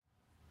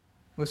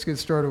Let's get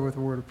started with a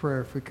word of prayer,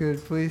 if we could,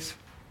 please.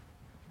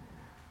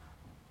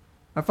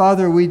 Our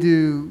Father, we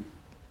do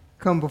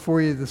come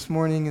before you this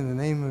morning in the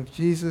name of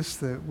Jesus,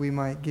 that we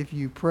might give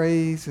you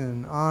praise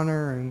and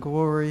honor and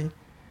glory,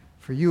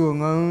 for you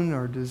alone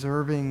are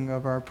deserving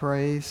of our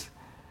praise.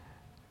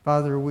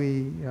 Father,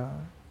 we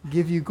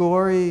give you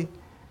glory,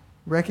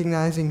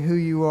 recognizing who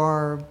you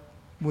are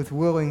with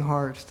willing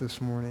hearts this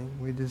morning.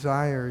 We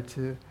desire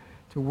to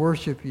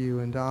worship you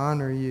and to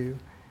honor you.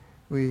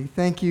 We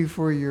thank you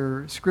for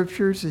your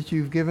scriptures that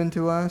you've given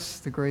to us,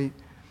 the great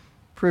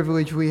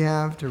privilege we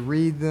have to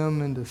read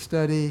them and to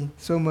study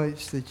so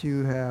much that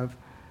you have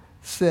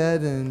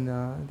said and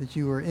that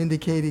you are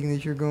indicating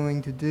that you're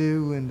going to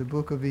do in the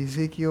book of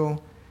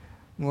Ezekiel.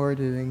 Lord,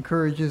 it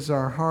encourages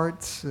our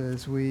hearts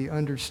as we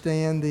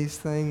understand these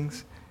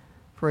things.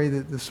 Pray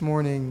that this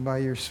morning, by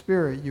your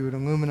Spirit, you would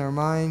illumine our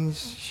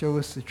minds, show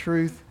us the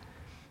truth,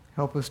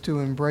 help us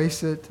to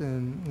embrace it,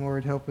 and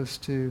Lord, help us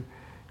to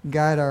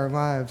guide our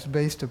lives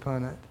based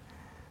upon it.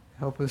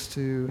 Help us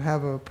to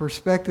have a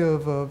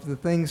perspective of the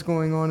things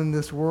going on in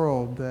this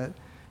world that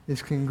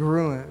is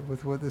congruent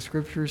with what the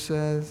Scripture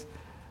says.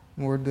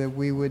 Lord, that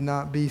we would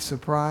not be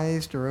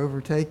surprised or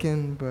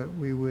overtaken, but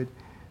we would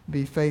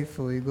be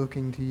faithfully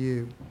looking to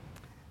you.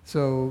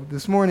 So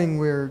this morning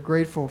we're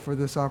grateful for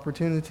this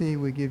opportunity.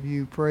 We give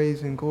you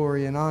praise and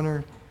glory and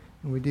honor,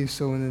 and we do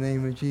so in the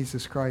name of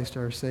Jesus Christ,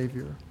 our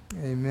Savior.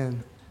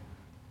 Amen.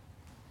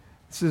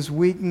 This is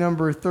week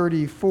number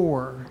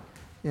 34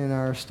 in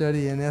our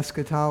study in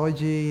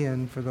Eschatology,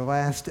 and for the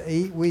last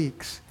 8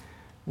 weeks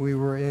we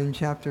were in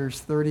chapters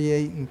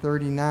 38 and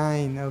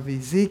 39 of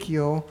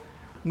Ezekiel,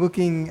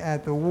 looking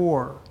at the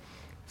war.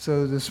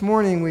 So this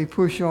morning we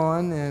push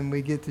on and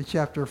we get to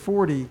chapter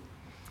 40.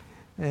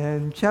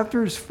 And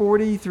chapters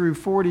 40 through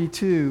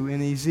 42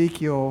 in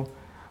Ezekiel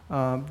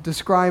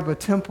describe a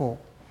temple.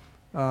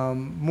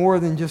 More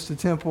than just a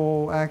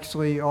temple,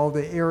 actually all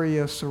the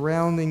area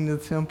surrounding the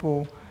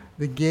temple,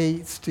 the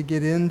gates to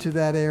get into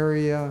that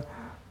area.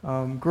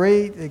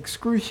 Great,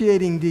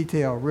 excruciating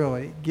detail,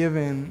 really,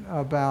 given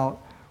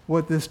about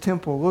what this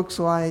temple looks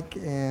like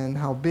and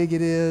how big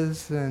it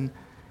is and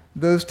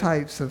those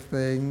types of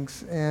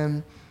things.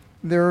 And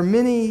there are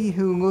many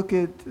who look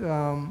at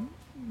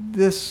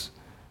this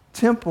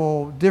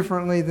temple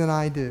differently than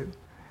I do.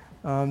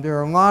 There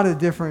are a lot of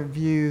different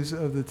views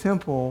of the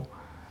temple.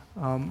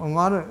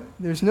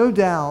 There's no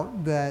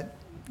doubt that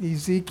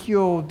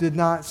Ezekiel did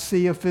not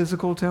see a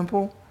physical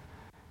temple.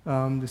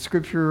 The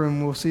scripture,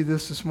 and we'll see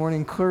this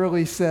morning,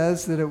 clearly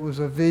says that it was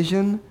a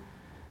vision,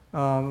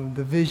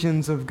 the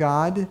visions of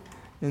God.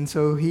 And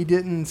so he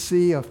didn't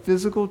see a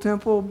physical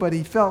temple, but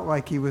he felt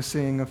like he was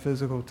seeing a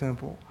physical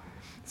temple.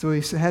 So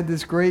he had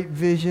this great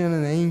vision,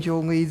 an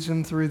angel leads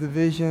him through the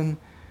vision,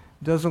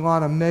 does a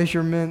lot of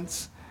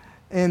measurements.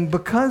 And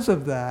because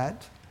of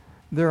that,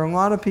 there are a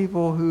lot of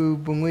people who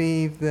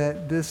believe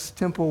that this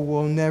temple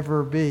will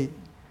never be,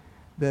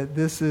 that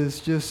this is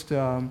just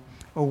a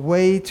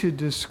way to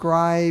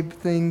describe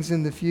things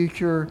in the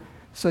future,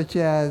 such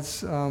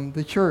as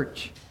the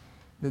church,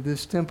 that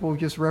this temple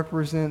just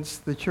represents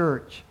the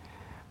church.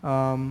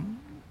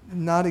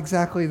 Not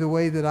exactly the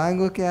way that I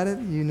look at it,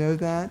 you know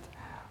that.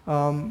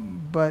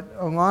 But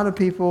a lot of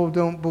people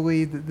don't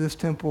believe that this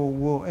temple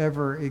will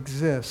ever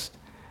exist.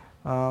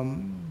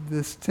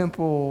 This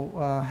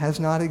temple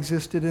has not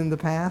existed in the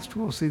past.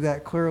 We'll see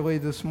that clearly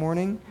this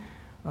morning.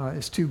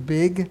 It's too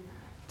big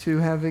to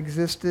have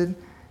existed.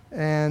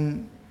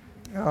 And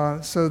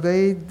so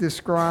they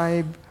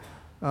describe,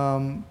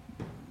 and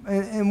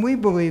we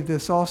believe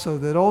this also,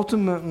 that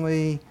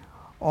ultimately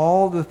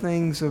all the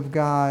things of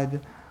God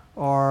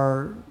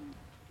are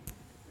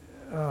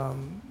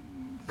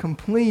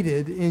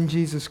completed in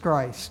Jesus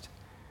Christ.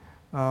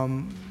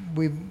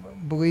 We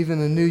believe in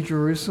a new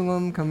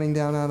Jerusalem coming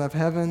down out of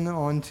heaven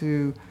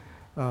onto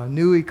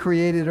newly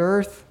created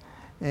earth,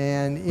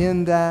 and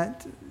in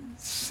that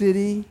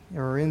city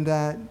or in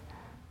that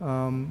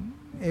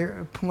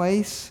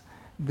place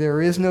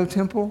there is no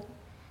temple,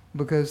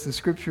 because the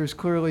scriptures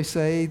clearly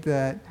say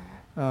that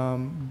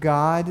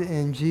God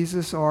and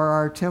Jesus are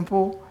our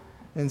temple,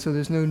 and so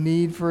there's no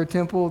need for a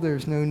temple,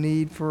 there's no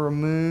need for a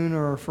moon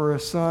or for a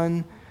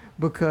sun,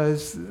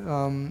 because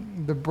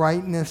the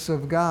brightness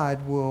of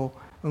God will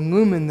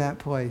illumine that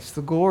place.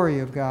 The glory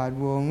of God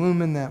will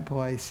illumine that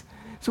place.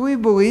 So we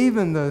believe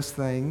in those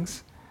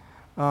things,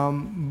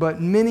 but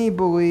many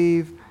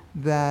believe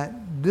that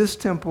this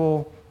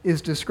temple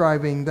is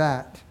describing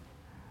that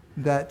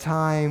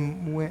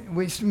time,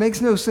 which makes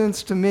no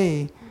sense to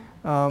me,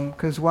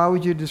 because why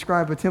would you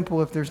describe a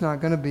temple if there's not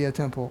going to be a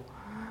temple?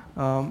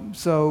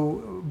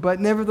 But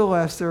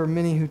nevertheless, there are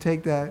many who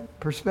take that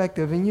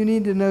perspective, and you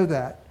need to know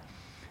that.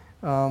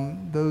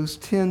 Those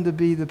tend to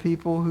be the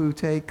people who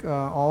take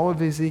all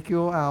of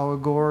Ezekiel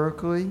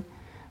allegorically,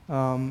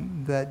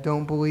 that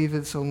don't believe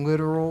it's a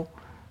literal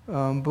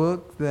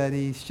book, that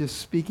he's just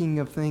speaking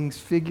of things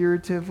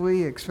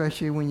figuratively,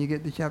 especially when you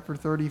get to chapter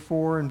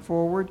 34 and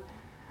forward.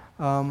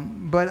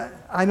 But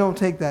I don't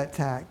take that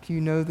tack. You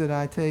know that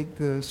I take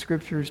the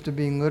scriptures to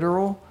be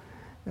literal,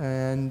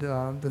 And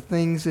the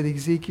things that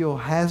Ezekiel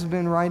has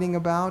been writing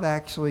about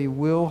actually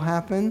will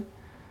happen,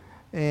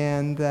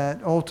 and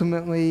that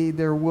ultimately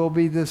there will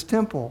be this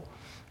temple.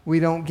 We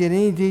don't get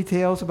any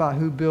details about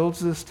who builds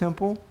this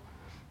temple,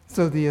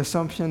 so the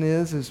assumption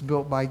is it's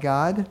built by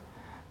God,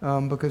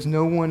 because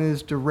no one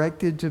is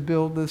directed to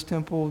build this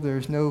temple.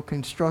 There's no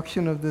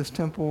construction of this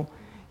temple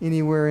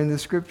anywhere in the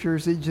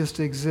scriptures. It just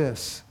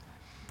exists.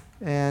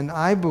 And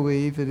I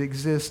believe it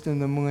exists in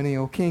the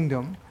millennial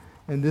kingdom.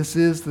 And this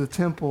is the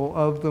temple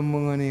of the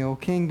millennial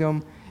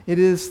kingdom. It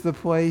is the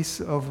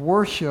place of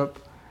worship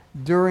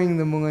during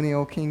the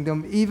millennial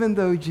kingdom, even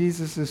though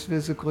Jesus is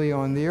physically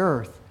on the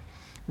earth,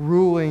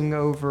 ruling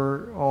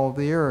over all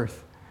the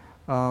earth.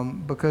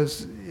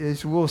 Because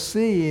as we'll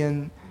see,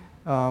 there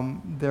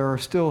are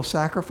still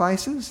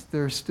sacrifices,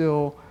 there's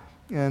still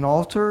an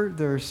altar,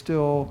 there's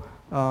still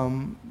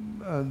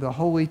the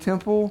holy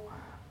temple.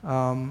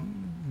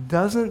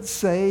 Doesn't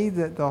say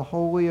that the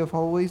Holy of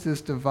Holies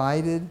is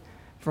divided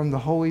from the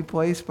holy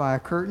place by a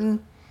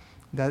curtain.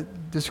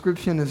 That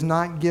description is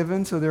not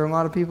given, so there are a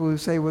lot of people who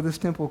say, well, this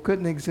temple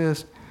couldn't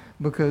exist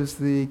because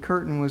the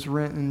curtain was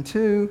rent in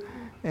two,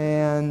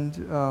 and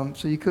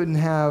so you couldn't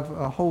have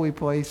a holy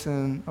place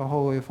and a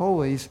Holy of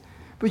Holies.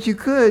 But you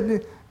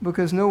could,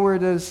 because nowhere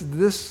does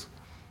this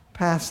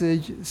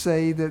passage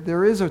say that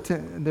there is a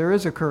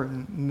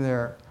curtain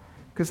there,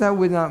 because that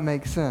would not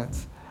make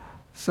sense.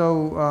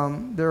 So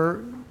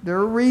there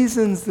are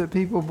reasons that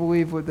people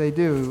believe what they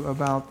do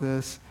about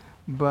this,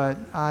 but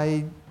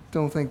I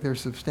don't think they're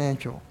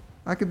substantial.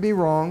 I could be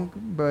wrong,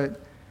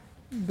 but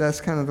that's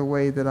kind of the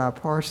way that I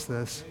parse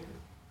this.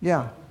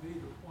 Yeah.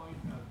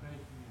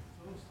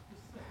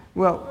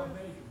 Well,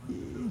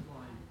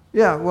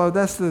 yeah, well,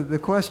 that's the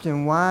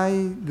question.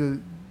 Why the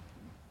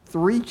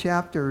 3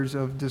 chapters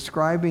of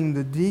describing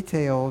the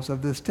details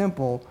of this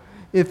temple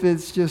if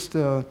it's just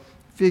a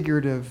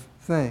figurative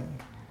thing?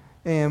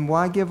 And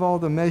why give all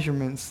the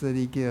measurements that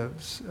he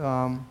gives?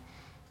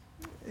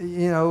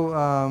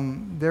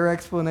 Their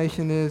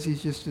explanation is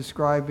he's just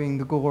describing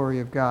the glory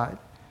of God.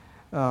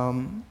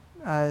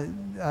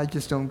 I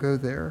just don't go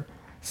there.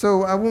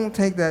 So I won't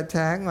take that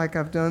tack like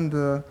I've done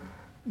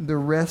the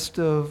rest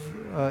of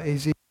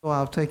Ezekiel.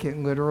 I'll take it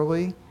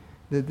literally,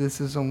 that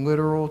this is a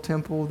literal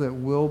temple that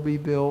will be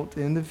built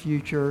in the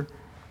future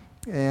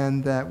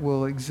and that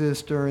will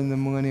exist during the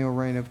millennial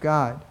reign of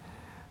God.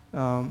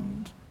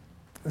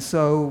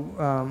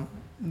 So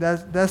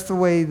that's the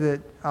way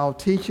that I'll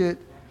teach it.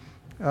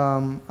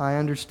 I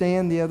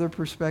understand the other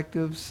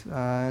perspectives.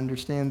 I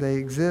understand they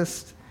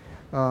exist.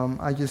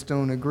 I just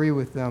don't agree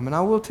with them. And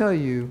I will tell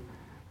you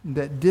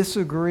that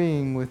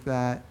disagreeing with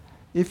that,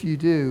 if you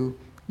do,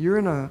 you're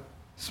in a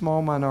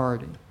small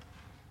minority.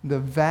 The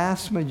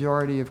vast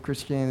majority of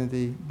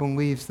Christianity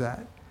believes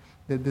that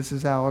this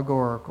is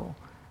allegorical.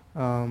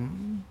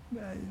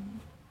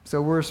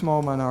 So we're a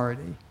small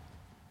minority,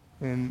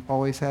 and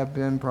always have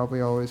been,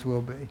 probably always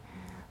will be.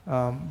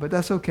 But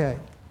that's okay.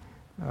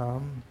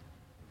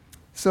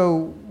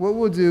 So what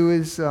we'll do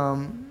is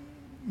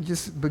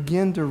just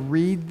begin to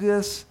read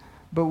this,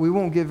 but we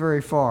won't get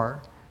very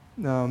far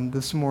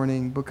this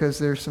morning because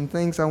there's some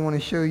things I want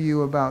to show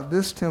you about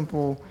this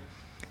temple,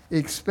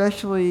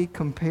 especially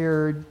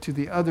compared to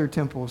the other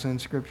temples in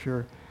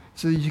Scripture,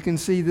 so that you can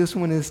see this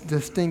one is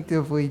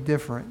distinctively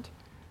different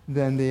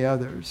than the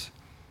others.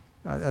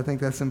 I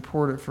think that's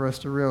important for us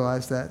to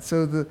realize that.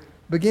 So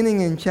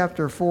beginning in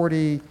chapter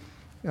 40,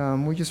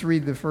 we just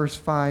read the first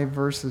 5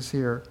 verses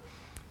here.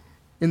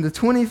 In the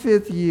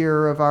 25th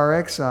year of our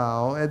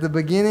exile, at the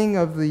beginning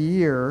of the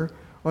year,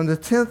 on the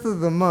 10th of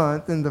the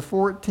month, in the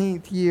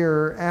 14th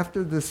year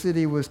after the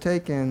city was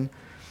taken,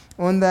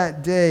 on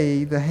that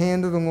day the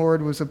hand of the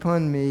Lord was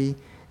upon me,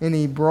 and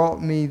he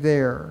brought me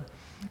there.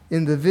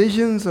 In the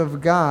visions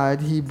of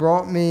God, he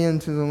brought me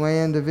into the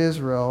land of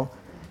Israel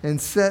and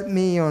set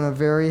me on a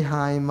very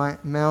high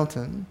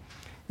mountain.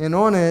 And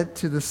on it,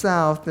 to the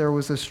south, there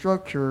was a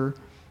structure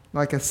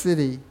like a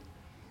city.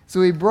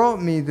 So he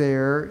brought me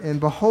there, and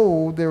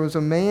behold, there was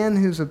a man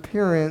whose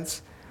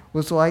appearance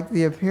was like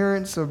the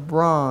appearance of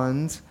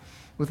bronze,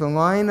 with a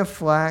line of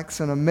flax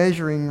and a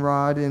measuring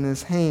rod in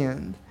his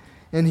hand.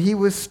 And he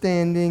was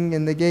standing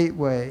in the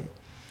gateway.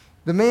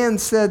 The man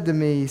said to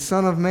me,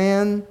 Son of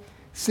man,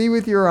 see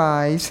with your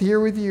eyes, hear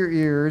with your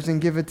ears,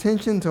 and give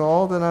attention to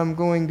all that I'm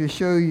going to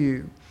show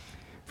you.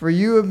 For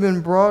you have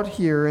been brought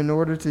here in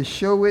order to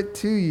show it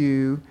to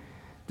you,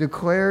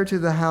 declare to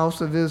the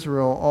house of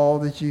Israel all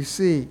that you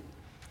see.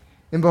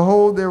 And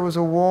behold, there was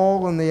a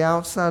wall on the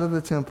outside of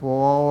the temple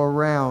all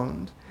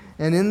around,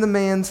 and in the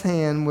man's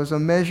hand was a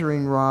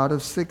measuring rod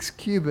of 6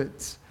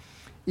 cubits,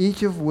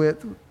 each of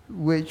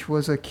which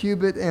was a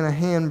cubit and a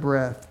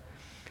handbreadth.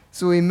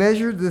 So he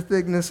measured the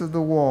thickness of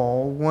the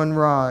wall, 1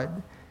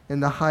 rod,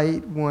 and the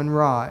height 1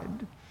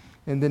 rod.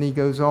 And then he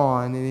goes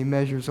on and he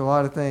measures a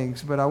lot of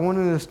things. But I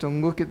wanted us to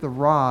look at the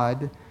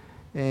rod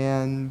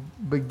and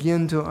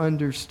begin to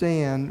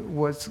understand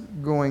what's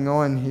going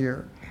on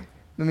here.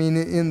 I mean,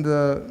 in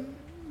the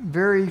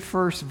very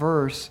first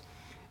verse,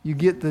 you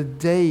get the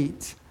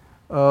date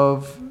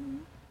of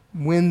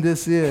when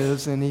this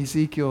is in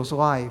Ezekiel's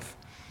life.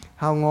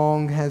 How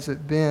long has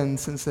it been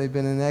since they've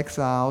been in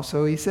exile?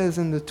 So he says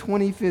in the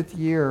 25th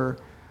year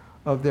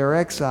of their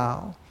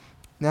exile.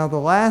 Now, the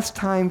last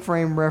time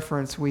frame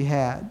reference we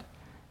had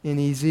in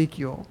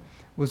Ezekiel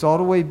was all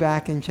the way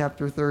back in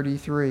chapter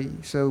 33.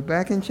 So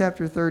back in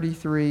chapter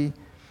 33,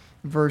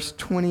 verse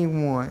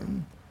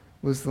 21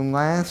 was the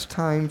last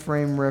time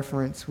frame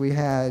reference we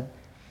had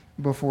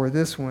before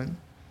this one.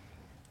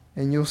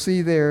 And you'll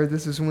see there,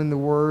 this is when the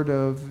word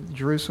of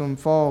Jerusalem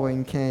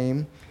falling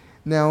came.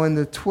 Now, in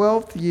the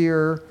 12th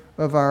year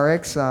of our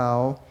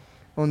exile,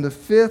 on the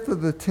 5th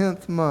of the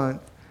 10th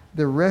month,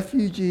 the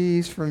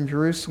refugees from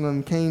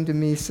Jerusalem came to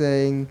me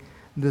saying,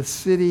 the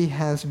city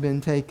has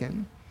been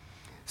taken.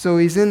 So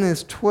he's in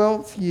his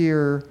 12th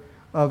year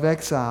of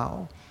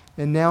exile.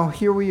 And now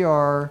here we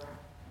are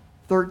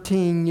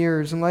 13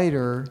 years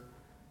later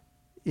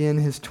in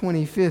his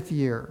 25th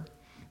year.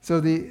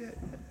 So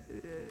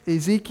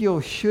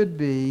Ezekiel should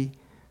be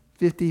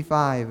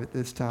 55 at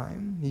this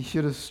time. He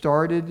should have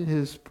started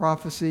his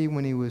prophecy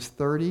when he was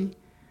 30,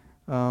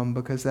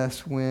 because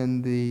that's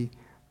when the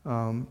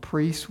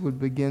priests would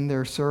begin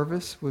their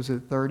service, was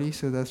at 30,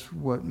 so that's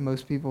what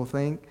most people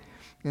think.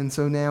 And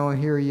so now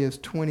here he is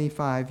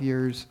 25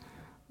 years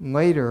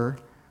later,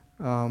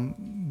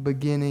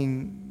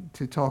 beginning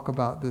to talk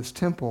about this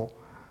temple.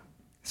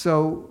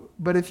 So,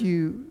 but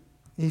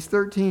he's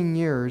 13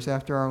 years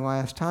after our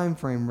last time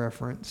frame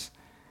reference,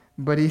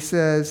 but he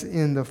says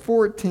in the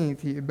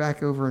 14th,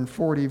 back over in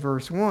 40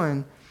 verse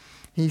 1,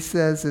 he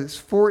says it's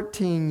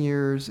 14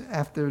 years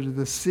after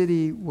the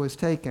city was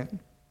taken.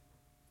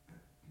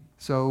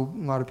 So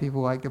a lot of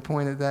people like to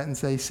point at that and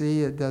say,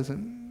 see, it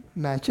doesn't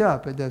match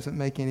up. It doesn't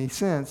make any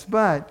sense.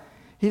 But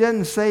he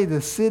doesn't say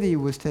the city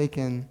was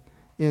taken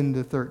in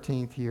the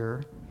 13th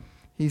year.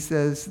 He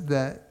says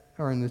that,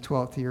 or in the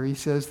 12th year, he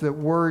says that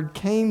word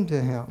came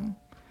to him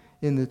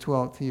in the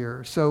 12th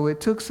year. So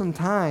it took some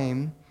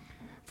time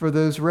for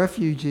those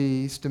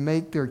refugees to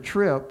make their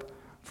trip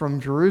from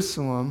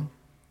Jerusalem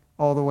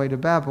all the way to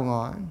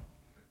Babylon.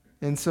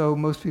 And so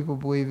most people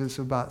believe it's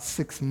about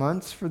 6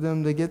 months for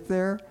them to get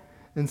there.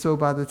 And so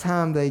by the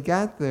time they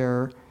got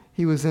there,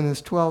 he was in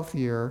his 12th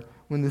year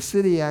when the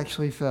city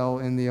actually fell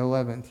in the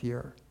 11th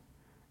year.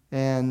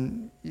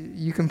 And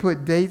you can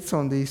put dates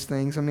on these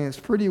things. I mean, it's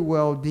pretty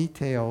well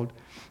detailed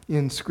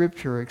in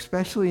Scripture,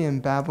 especially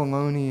in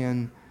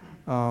Babylonian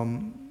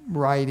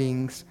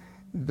writings,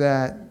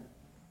 that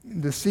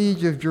the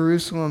siege of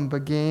Jerusalem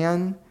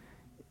began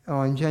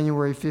on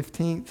January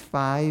 15th,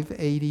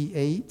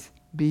 588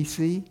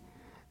 BC.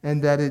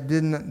 And that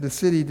the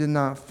city did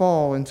not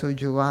fall until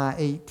July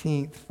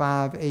 18th,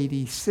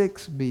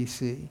 586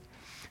 BC.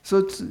 So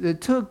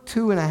it took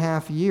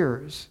 2.5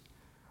 years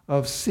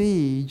of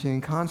siege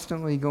and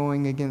constantly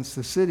going against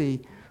the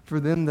city for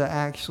them to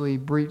actually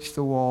breach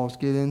the walls,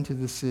 get into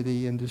the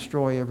city, and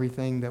destroy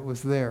everything that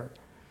was there.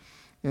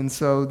 And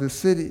so the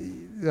city,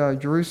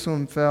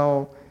 Jerusalem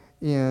fell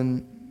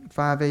in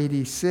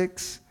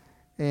 586,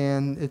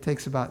 and it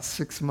takes about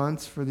 6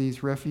 months for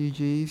these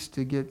refugees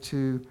to get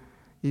to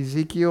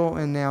Ezekiel,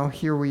 and now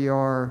here we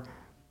are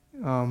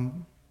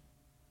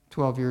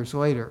 12 years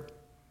later.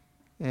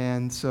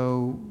 And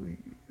so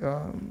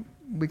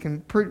we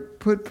can put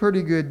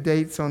pretty good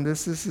dates on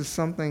this. This is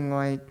something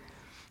like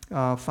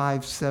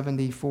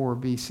 574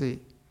 BC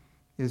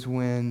is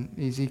when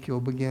Ezekiel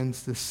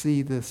begins to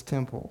see this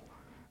temple.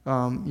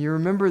 You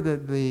remember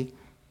that the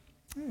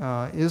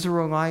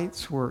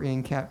Israelites were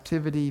in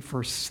captivity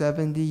for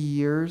 70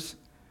 years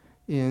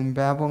in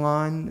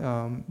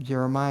Babylon.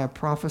 Jeremiah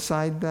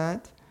prophesied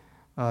that.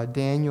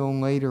 Daniel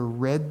later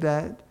read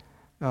that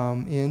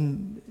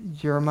in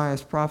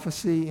Jeremiah's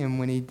prophecy, and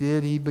when he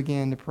did, he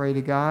began to pray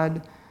to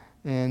God,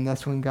 and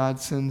that's when God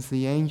sends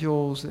the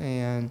angels,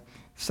 and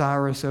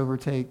Cyrus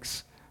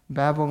overtakes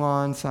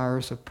Babylon.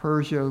 Cyrus of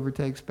Persia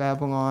overtakes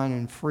Babylon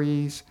and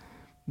frees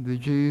the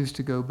Jews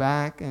to go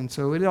back, and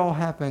so it all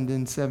happened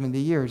in 70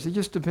 years. It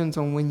just depends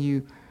on when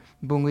you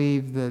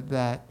believe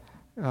that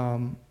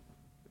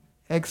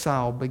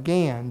exile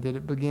began. Did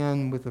it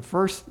begin with the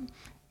first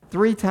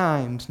 3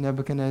 times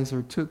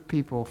Nebuchadnezzar took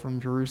people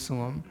from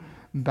Jerusalem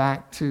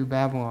back to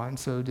Babylon?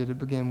 So did it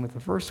begin with the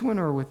first one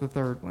or with the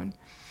third one?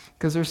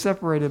 Because they're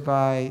separated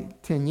by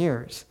 10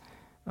 years.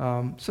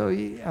 So,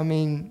 I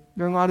mean,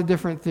 there are a lot of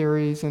different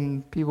theories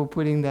and people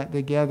putting that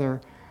together.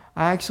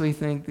 I actually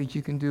think that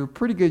you can do a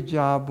pretty good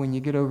job when you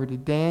get over to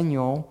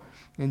Daniel,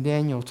 and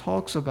Daniel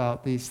talks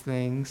about these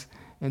things,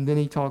 and then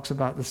he talks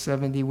about the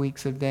 70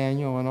 weeks of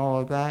Daniel and all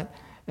of that,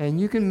 and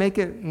you can make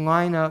it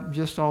line up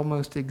just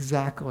almost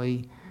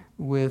exactly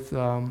with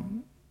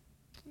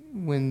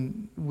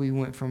when we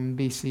went from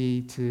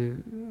BC to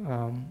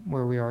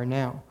where we are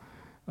now.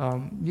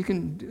 You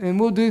can, and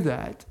we'll do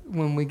that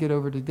when we get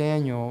over to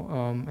Daniel,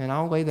 and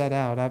I'll lay that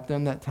out. I've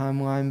done that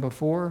timeline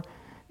before,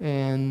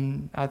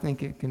 and I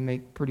think it can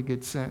make pretty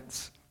good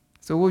sense.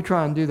 So we'll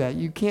try and do that.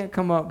 You can't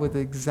come up with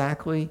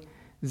exactly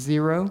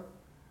 0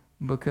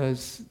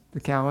 because the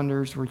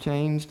calendars were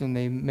changed and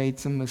they made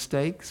some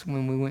mistakes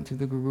when we went to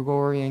the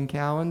Gregorian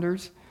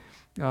calendars.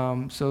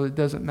 So it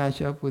doesn't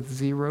match up with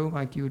 0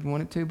 like you would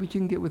want it to, but you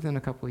can get within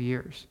a couple of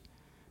years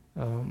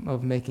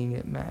of making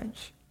it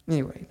match.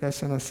 Anyway,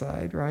 that's an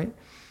aside, right?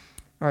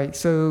 All right,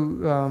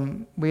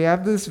 so we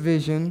have this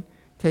vision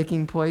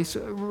taking place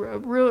a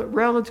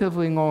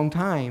relatively long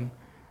time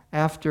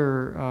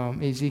after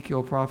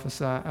Ezekiel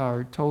prophesied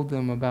or told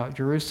them about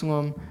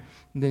Jerusalem.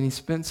 And then he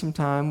spent some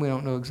time, we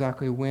don't know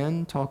exactly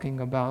when, talking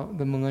about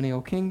the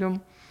millennial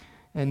kingdom.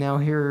 And now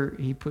here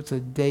he puts a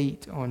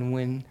date on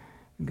when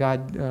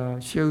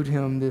God showed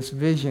him this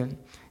vision.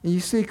 And you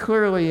see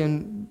clearly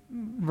in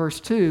verse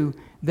 2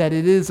 that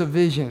it is a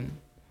vision.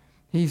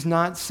 He's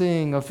not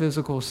seeing a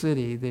physical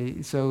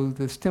city. So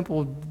this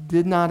temple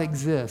did not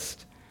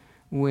exist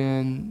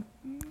when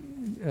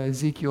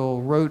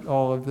Ezekiel wrote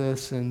all of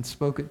this and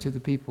spoke it to the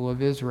people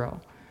of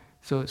Israel.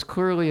 So it's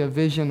clearly a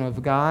vision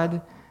of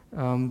God,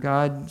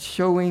 God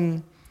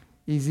showing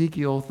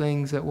Ezekiel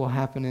things that will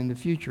happen in the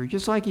future,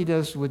 just like he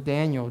does with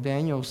Daniel.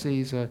 Daniel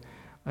sees a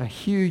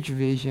huge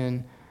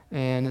vision,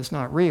 and it's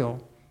not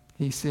real.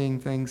 He's seeing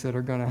things that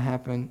are going to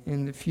happen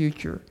in the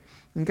future.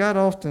 And God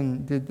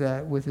often did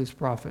that with his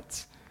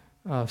prophets.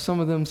 Some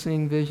of them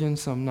seeing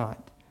visions, some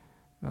not.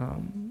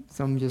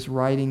 Some just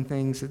writing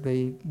things that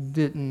they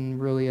didn't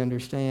really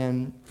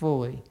understand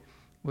fully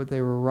what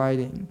they were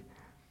writing.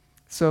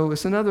 So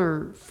it's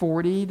another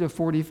 40 to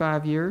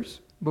 45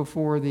 years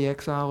before the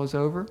exile is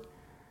over.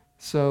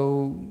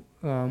 So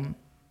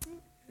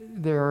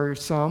there are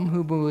some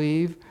who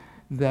believe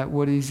that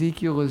what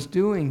Ezekiel is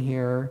doing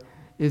here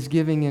is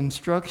giving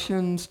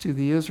instructions to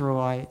the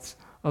Israelites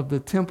of the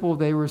temple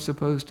they were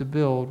supposed to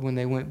build when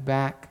they went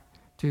back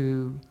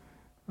to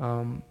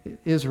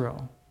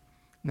Israel.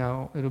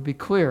 Now, it'll be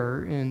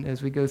clear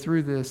as we go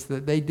through this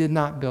that they did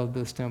not build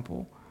this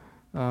temple.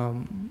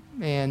 And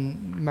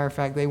matter of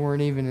fact, they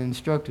weren't even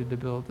instructed to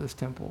build this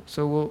temple.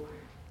 So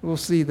we'll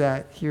see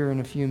that here in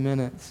a few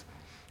minutes.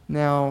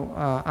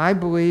 Now, I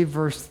believe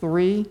verse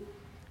 3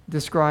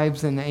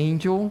 describes an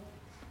angel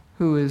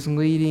who is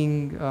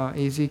leading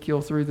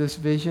Ezekiel through this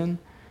vision.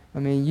 I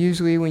mean,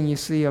 usually when you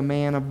see a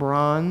man of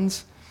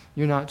bronze,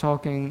 you're not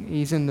talking,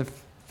 he's in the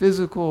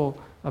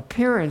physical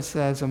appearance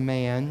as a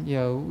man,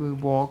 who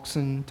walks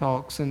and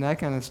talks and that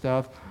kind of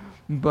stuff,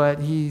 but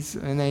he's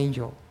an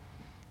angel.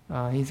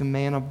 He's a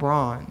man of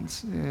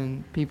bronze,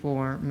 and people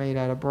aren't made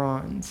out of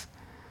bronze.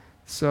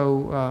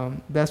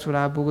 So that's what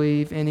I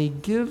believe. And he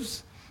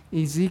gives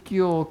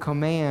Ezekiel a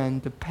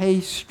command to pay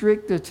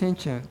strict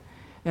attention.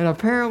 And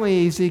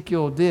apparently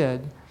Ezekiel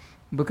did,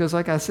 because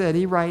like I said,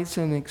 he writes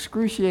in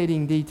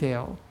excruciating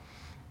detail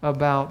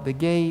about the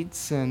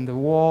gates and the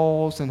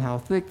walls and how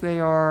thick they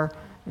are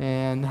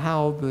and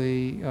how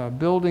the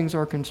buildings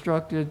are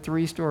constructed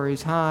 3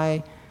 stories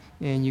high.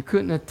 And you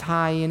couldn't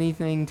tie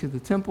anything to the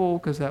temple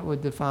because that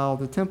would defile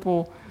the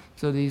temple.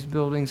 So these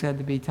buildings had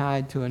to be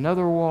tied to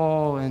another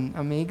wall. And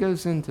I mean, it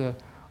goes into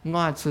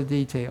lots of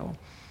detail.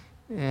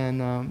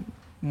 And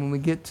when we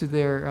get to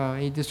there,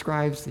 he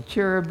describes the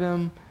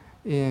cherubim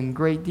in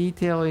great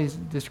detail. He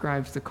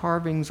describes the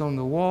carvings on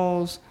the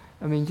walls.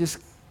 I mean, just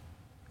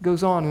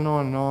goes on and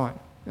on and on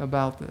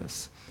about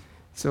this.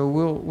 So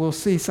we'll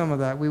see some of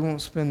that. We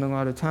won't spend a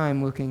lot of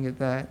time looking at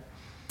that.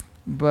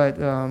 But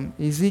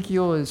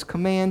Ezekiel is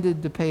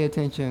commanded to pay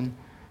attention,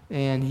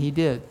 and he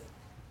did.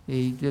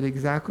 He did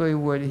exactly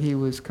what he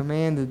was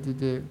commanded to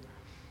do.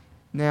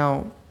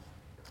 Now,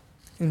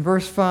 in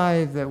verse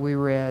 5 that we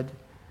read,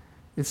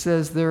 it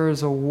says there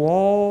is a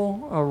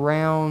wall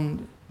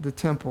around the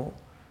temple.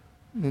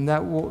 And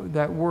that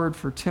word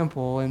for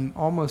temple, in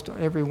almost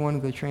every one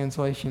of the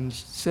translations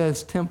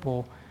says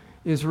temple,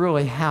 is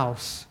really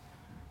house.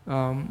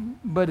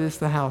 But it's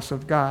the house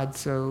of God,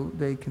 so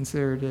they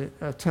considered it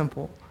a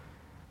temple.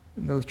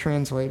 Those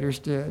translators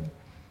did.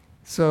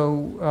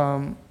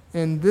 So,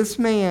 and this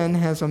man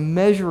has a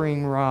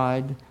measuring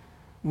rod,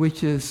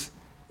 which is,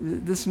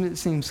 this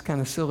seems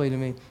kind of silly to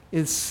me,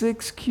 is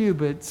 6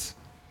 cubits.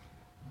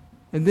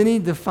 And then he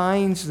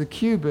defines the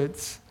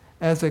cubits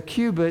as a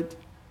cubit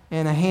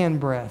and a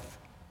handbreadth.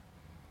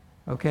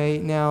 Okay,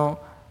 now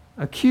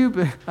a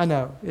cubit, I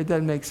know, it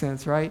doesn't make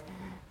sense, right?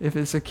 If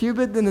it's a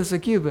cubit, then it's a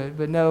cubit.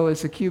 But no,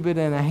 it's a cubit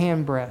and a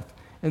handbreadth.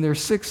 And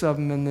there's 6 of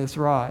them in this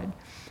rod.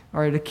 All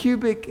right, a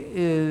cubit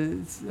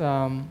is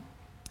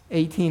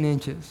 18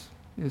 inches,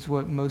 is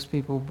what most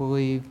people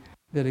believe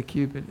that a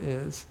cubit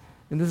is.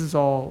 And this is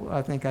all,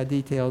 I think I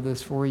detailed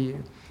this for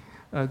you.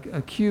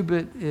 A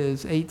cubit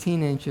is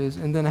 18 inches,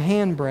 and then a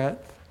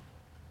handbreadth.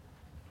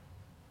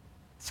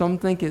 Some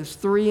think it's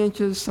 3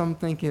 inches, some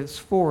think it's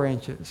 4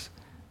 inches.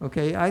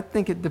 Okay, I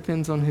think it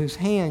depends on whose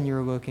hand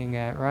you're looking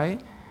at,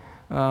 right?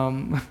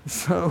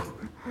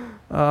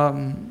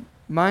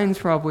 Mine's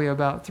probably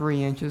about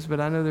 3 inches, but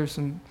I know there's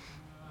some...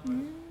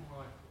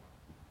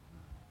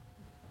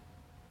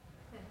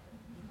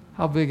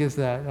 How big is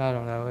that? I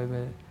don't know.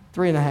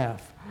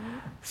 3.5.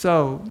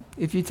 So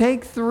if you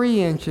take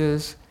 3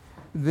 inches,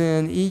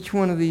 then each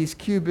one of these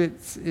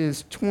cubits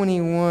is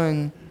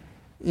 21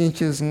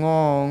 inches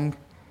long.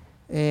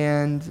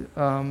 And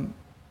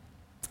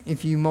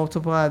if you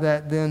multiply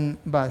that then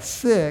by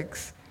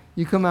 6,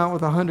 you come out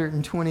with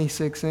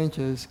 126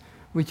 inches,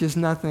 which is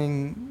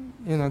nothing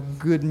in a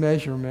good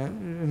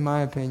measurement, in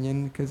my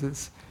opinion, because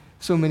it's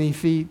so many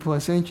feet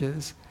plus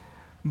inches.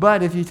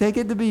 But if you take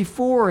it to be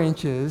 4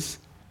 inches,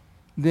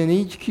 then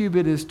each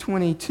cubit is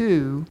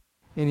 22,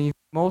 and you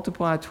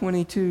multiply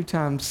 22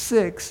 times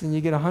 6, and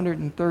you get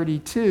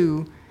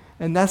 132,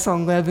 and that's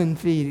 11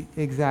 feet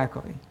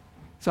exactly.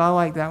 So I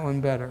like that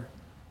one better,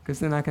 because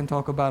then I can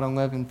talk about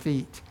 11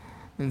 feet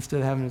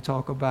instead of having to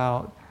talk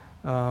about,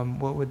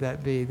 what would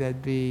that be?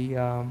 That'd be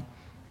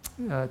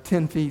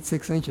 10 feet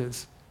 6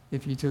 inches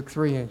if you took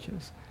 3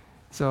 inches.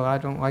 So I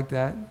don't like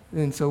that.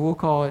 And so we'll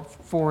call it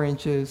 4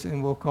 inches,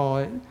 and we'll call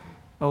it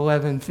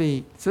 11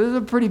 feet. So it's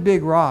a pretty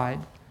big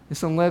rod.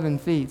 It's 11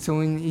 feet. So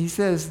when he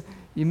says,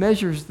 he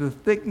measures the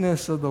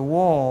thickness of the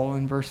wall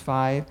in verse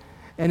 5,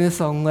 and it's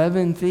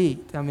 11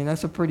 feet. I mean,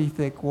 that's a pretty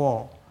thick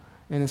wall.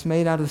 And it's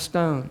made out of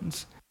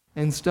stones.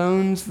 And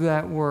stones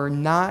that were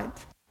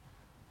not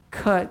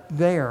cut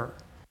there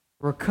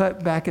were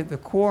cut back at the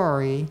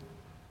quarry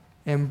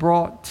and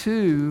brought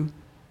to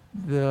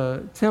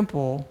the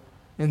temple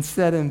and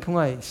set in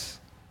place,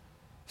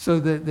 so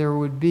that there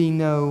would be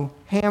no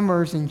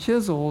hammers and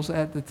chisels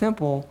at the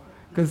temple,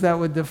 because that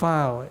would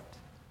defile it.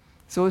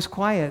 So it's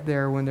quiet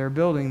there when they're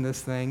building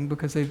this thing,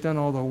 because they've done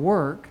all the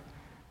work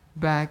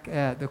back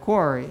at the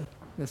quarry.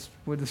 That's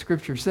what the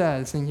scripture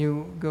says. And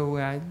you go,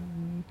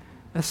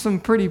 that's some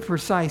pretty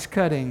precise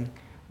cutting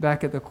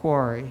back at the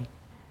quarry.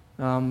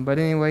 But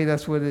anyway,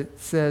 that's what it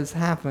says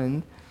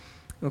happened.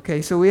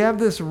 Okay, so we have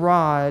this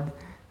rod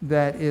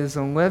that is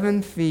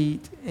 11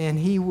 feet, and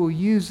he will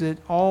use it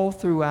all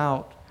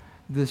throughout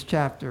this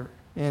chapter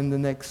and the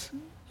next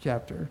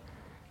chapter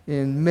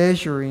in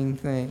measuring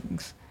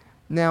things.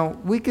 Now,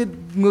 we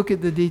could look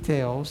at the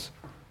details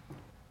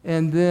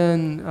and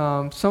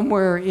then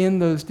somewhere in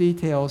those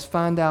details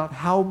find out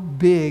how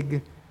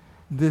big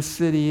this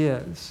city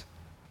is.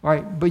 All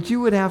right, but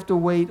you would have to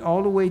wait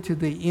all the way to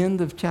the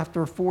end of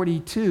chapter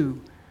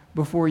 42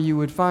 before you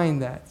would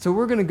find that. So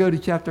we're going to go to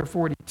chapter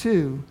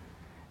 42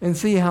 and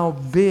see how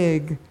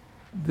big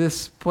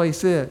this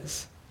place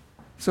is.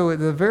 So at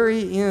the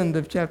very end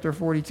of chapter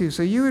 42,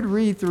 so you would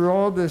read through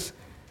all this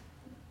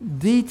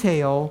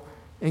detail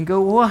and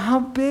go, well, how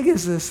big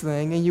is this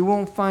thing? And you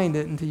won't find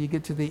it until you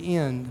get to the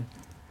end.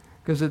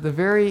 Because at the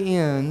very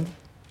end,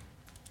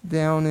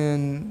 down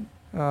in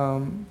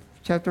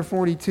chapter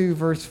 42,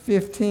 verse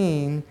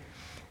 15,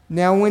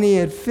 now when he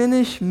had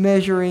finished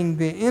measuring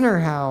the inner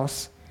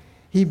house,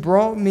 he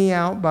brought me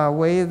out by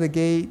way of the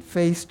gate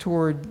faced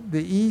toward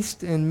the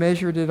east and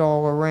measured it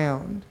all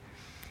around.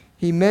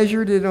 He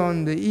measured it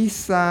on the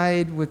east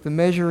side with the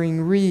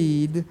measuring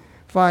reed,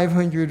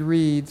 500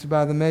 reeds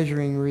by the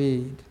measuring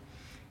reed.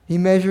 He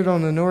measured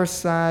on the north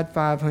side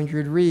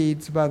 500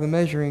 reeds by the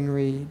measuring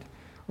reed.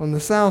 On the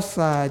south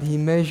side he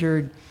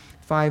measured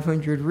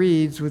 500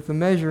 reeds with the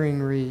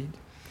measuring reed.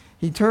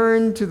 He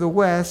turned to the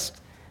west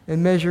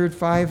and measured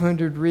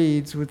 500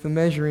 reeds with the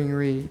measuring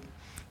reed.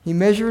 He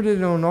measured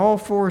it on all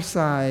 4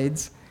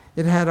 sides.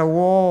 It had a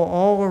wall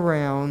all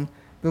around,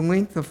 the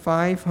length of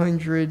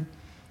 500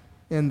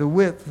 and the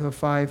width of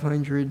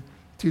 500,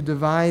 to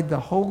divide the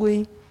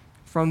holy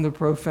from the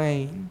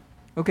profane.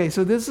 Okay,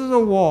 so this is a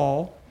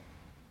wall,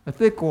 a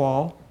thick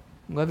wall,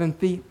 11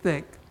 feet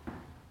thick,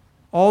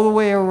 all the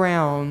way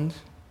around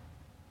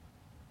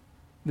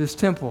this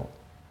temple.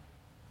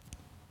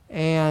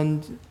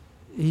 And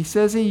he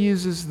says he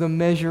uses the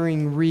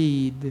measuring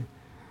reed.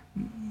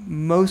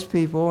 Most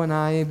people, and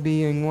I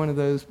being one of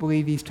those,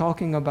 believe he's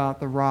talking about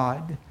the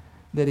rod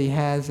that he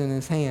has in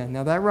his hand.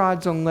 Now that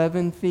rod's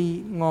 11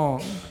 feet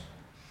long,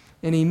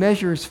 and he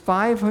measures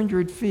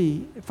 500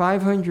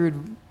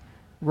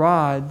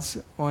 rods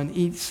on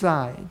each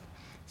side.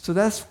 So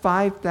that's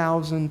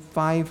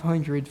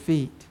 5,500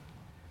 feet.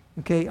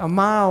 Okay, a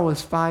mile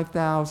is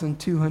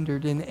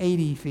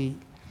 5,280 feet.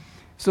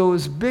 So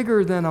it's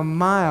bigger than a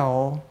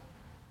mile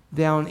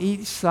down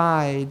each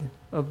side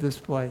of this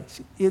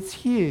place. It's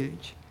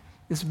huge.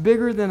 It's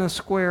bigger than a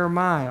square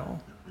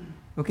mile.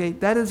 Okay,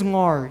 that is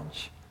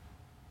large.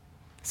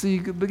 So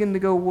you could begin to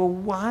go, well,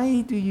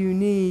 why do you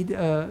need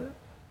a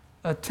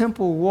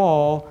temple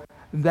wall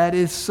that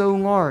is so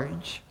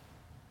large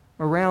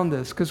around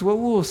this? Because what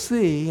we'll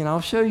see, and I'll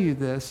show you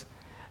this,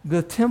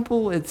 the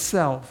temple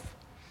itself,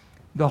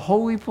 the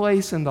holy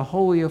place and the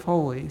Holy of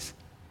Holies,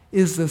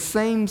 is the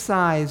same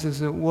size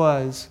as it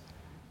was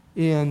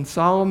in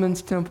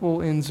Solomon's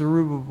temple, in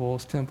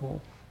Zerubbabel's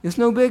temple. It's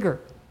no bigger.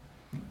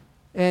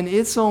 And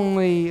it's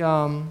only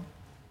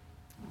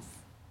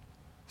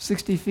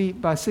 60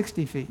 feet by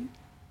 60 feet.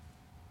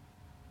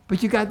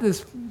 But you got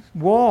this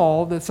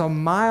wall that's a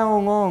mile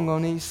long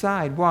on each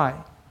side. Why?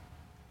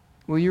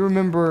 Well, you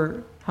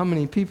remember how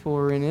many people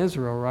are in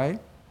Israel, right?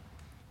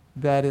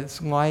 That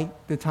it's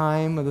like the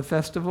time of the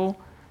festival.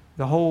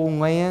 The whole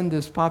land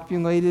is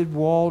populated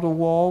wall to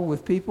wall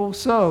with people.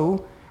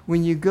 So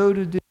when you go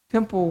to do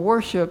temple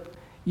worship,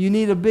 you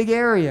need a big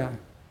area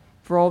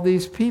for all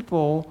these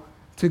people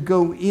to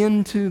go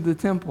into the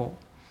temple.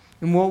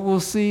 And what we'll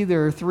see,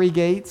 there are 3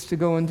 gates to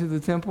go into the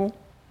temple.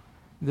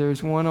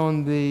 There's one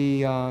on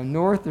the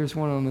north, there's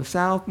one on the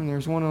south, and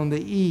there's one on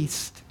the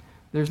east.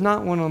 There's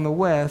not one on the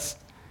west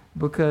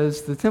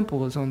because the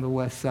temple is on the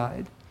west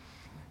side.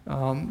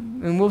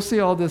 And we'll see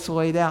all this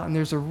laid out, and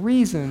there's a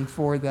reason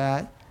for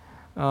that,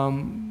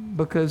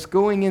 because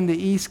going in the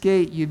east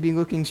gate, you'd be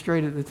looking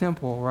straight at the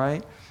temple,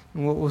 right?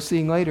 And what we'll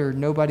see later,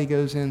 nobody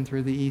goes in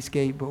through the east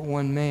gate but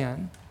one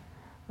man.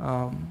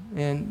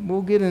 And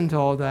we'll get into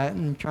all that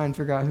and try and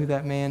figure out who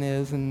that man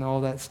is and all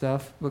that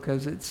stuff,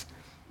 because it's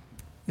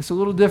a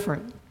little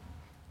different.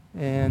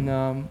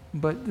 And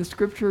but the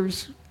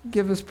scriptures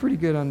give us pretty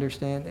good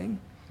understanding.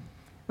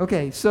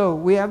 Okay, so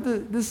we have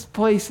this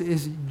place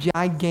is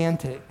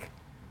gigantic.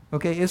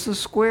 Okay, it's a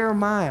square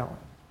mile.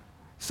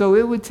 So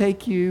it would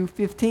take you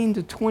 15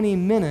 to 20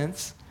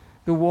 minutes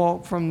to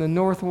walk from the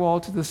north wall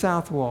to the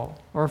south wall,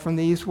 or from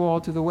the east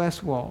wall to the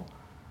west wall.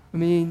 I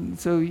mean,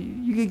 so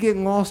you could get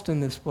lost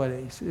in this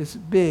place. It's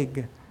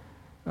big.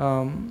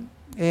 And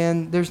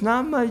there's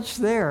not much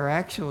there,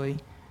 actually,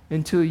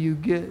 until you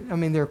get,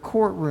 there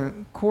are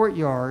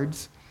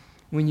courtyards.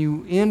 When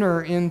you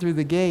enter in through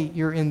the gate,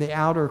 you're in the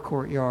outer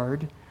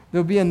courtyard.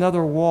 There'll be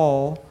another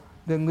wall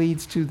that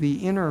leads to the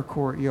inner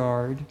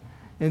courtyard,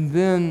 and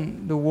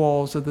then the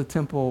walls of the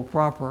temple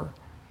proper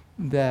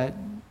that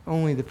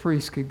only the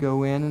priest could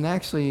go in. And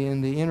actually,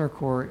 in the inner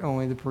court,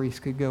 only the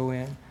priest could go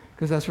in,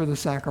 because that's where the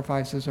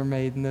sacrifices are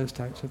made and those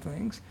types of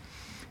things.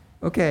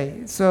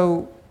 Okay,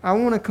 so I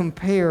want to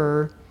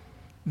compare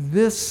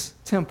this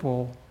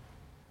temple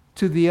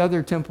to the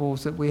other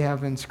temples that we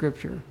have in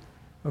Scripture.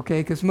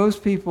 Okay, because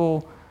most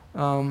people,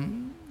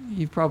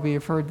 you probably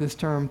have heard this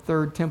term,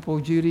 Third Temple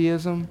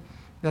Judaism.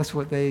 That's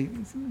what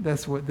this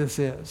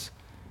is.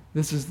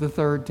 This is the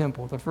third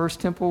temple. The first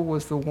temple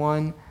was the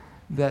one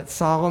that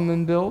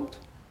Solomon built.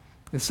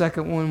 The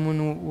second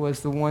one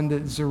was the one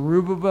that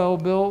Zerubbabel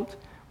built,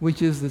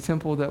 which is the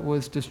temple that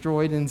was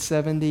destroyed in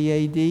 70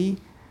 A.D.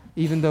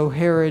 Even though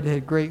Herod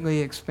had greatly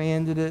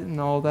expanded it and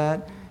all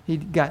that, he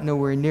got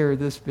nowhere near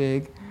this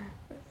big.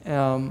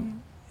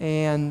 And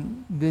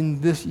then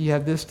you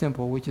have this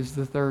temple, which is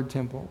the third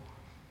temple.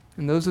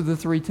 And those are the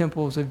three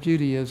temples of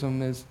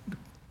Judaism, is the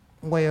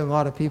way a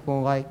lot of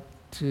people like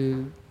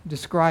to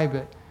describe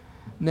it.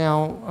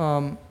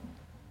 Now,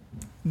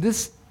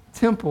 this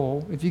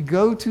temple, if you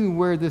go to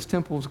where this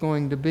temple is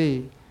going to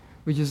be,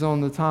 which is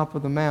on the top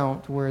of the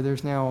mount where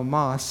there's now a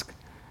mosque,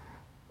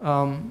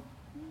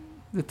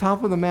 the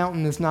top of the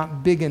mountain is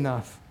not big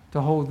enough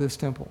to hold this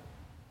temple.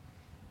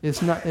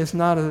 It's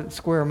not a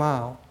square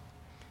mile.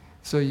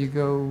 So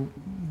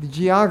the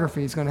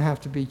geography is going to have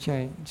to be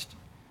changed.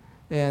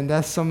 And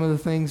that's some of the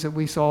things that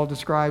we saw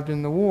described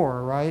in the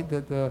war, right?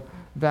 That the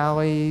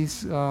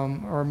valleys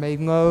are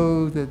made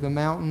low, that the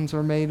mountains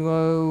are made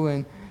low.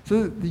 And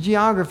so the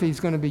geography is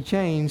going to be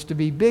changed to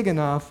be big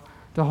enough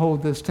to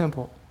hold this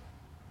temple.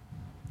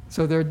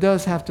 So there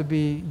does have to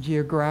be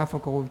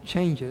geographical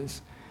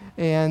changes.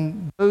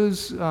 And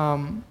those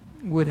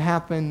would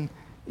happen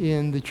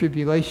in the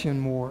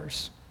tribulation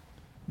wars,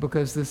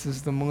 because this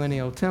is the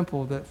millennial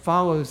temple that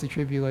follows the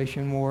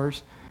tribulation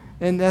wars.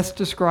 And that's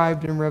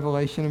described in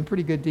Revelation in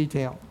pretty good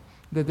detail,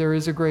 that there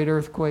is a great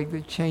earthquake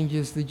that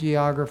changes the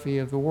geography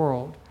of the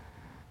world.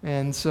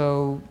 And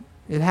so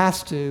it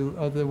has to,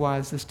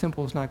 otherwise this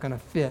temple is not going to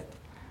fit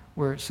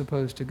where it's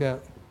supposed to go,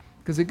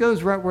 because it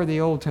goes right where the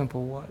old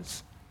temple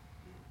was.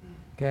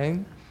 Okay?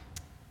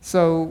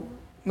 So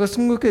let's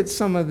look at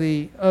some of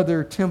the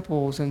other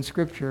temples in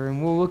Scripture,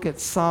 and we'll look at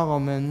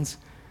Solomon's.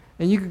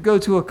 And you could go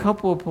to a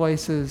couple of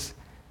places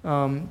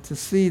to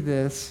see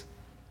this,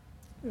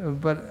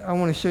 but I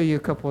want to show you a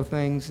couple of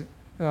things.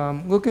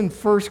 Look in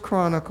 1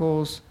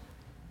 Chronicles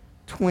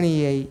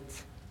 28.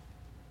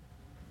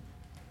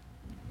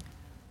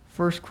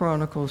 1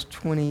 Chronicles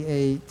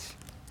 28.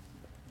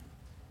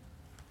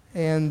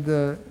 And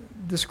the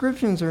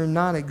descriptions are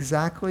not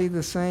exactly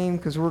the same,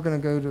 because we're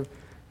going to go to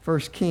 1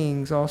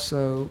 Kings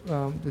also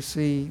to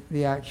see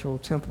the actual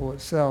temple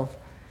itself.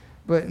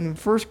 But in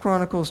 1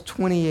 Chronicles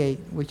 28,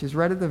 which is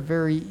right at the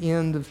very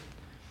end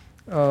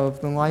of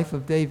the life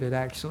of David,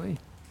 actually.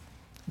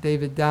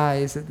 David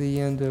dies at the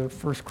end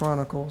of 1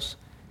 Chronicles.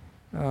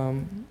 I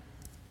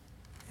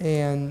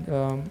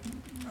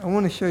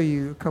want to show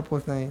you a couple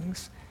of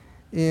things.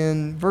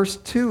 In verse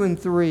 2 and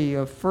 3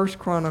 of 1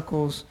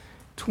 Chronicles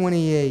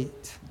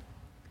 28,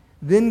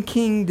 then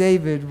King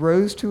David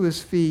rose to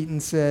his feet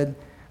and said,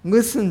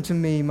 "Listen to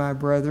me, my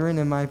brethren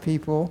and my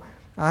people.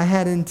 I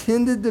had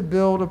intended to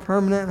build a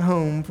permanent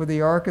home for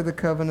the Ark of the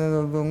Covenant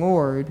of the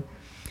Lord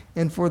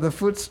and for the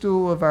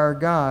footstool of our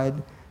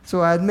God,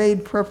 so I had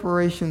made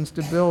preparations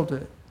to build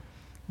it.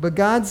 But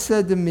God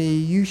said to me,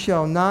 'You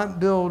shall not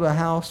build a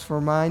house for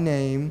my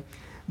name,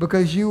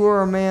 because you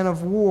are a man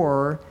of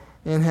war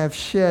and have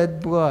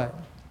shed blood.'"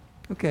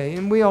 Okay,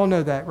 and we all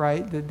know that,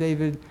 right? That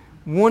David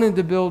wanted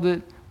to build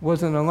it,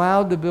 wasn't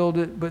allowed to build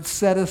it, but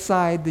set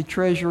aside the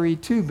treasury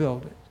to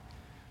build it.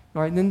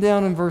 All right, and then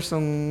down in verse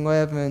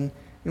 11,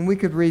 and we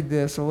could read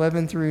this,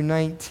 11 through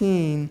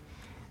 19,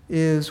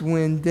 is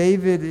when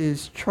David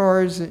is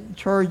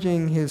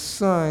charging his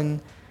son.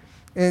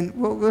 And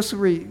well, let's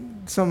read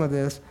some of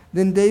this.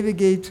 Then David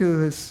gave to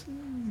his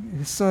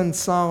son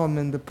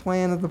Solomon the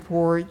plan of the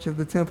porch of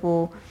the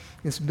temple,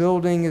 its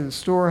building, its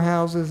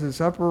storehouses,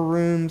 its upper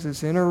rooms,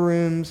 its inner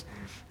rooms,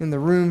 and the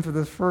room for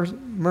the first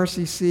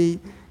mercy seat,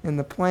 and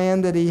the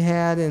plan that he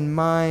had in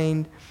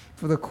mind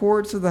for the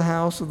courts of the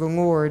house of the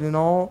Lord,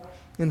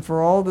 and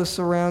for all the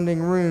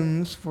surrounding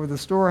rooms, for the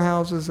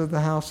storehouses of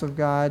the house of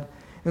God,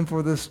 and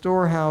for the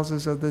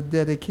storehouses of the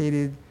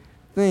dedicated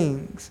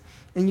things.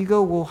 And you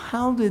go, well,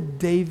 how did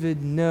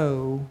David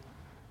know?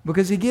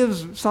 Because he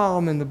gives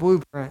Solomon the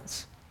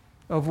blueprints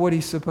of what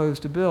he's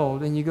supposed to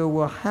build. And you go,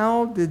 well,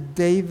 how did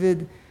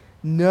David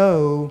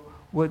know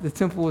what the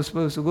temple was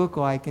supposed to look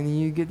like? And then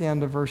you get down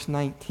to verse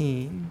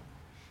 19.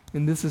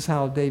 And this is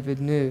how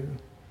David knew.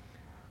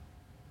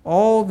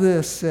 All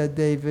this, said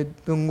David,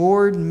 the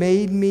Lord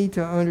made me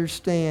to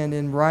understand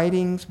in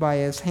writings by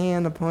his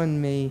hand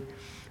upon me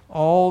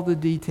all the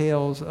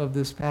details of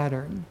this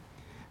pattern.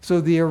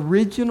 So the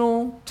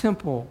original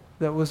temple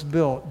that was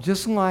built,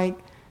 just like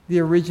the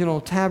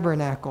original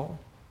tabernacle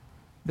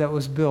that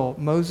was built,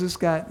 Moses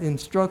got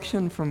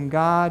instruction from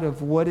God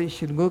of what it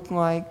should look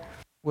like,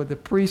 what the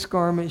priest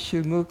garment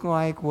should look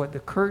like, what the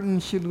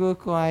curtains should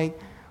look like,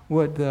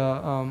 what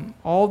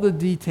all the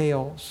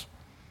details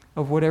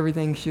of what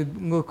everything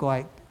should look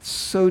like.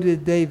 So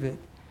did David.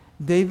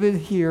 David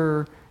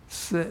here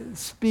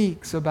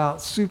speaks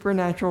about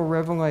supernatural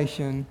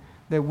revelation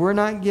that we're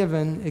not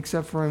given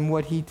except for in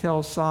what he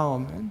tells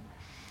Solomon.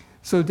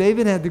 So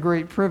David had the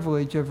great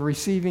privilege of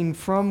receiving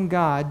from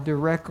God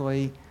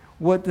directly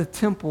what the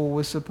temple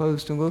was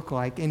supposed to look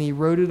like, and he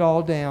wrote it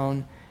all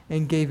down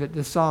and gave it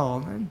to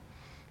Solomon.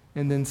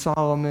 And then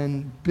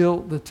Solomon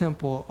built the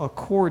temple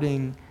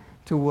according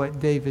to what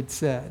David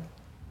said.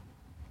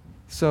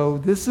 So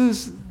this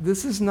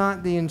is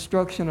not the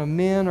instruction of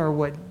men or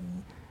what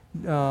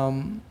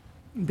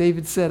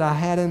David said I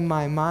had in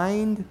my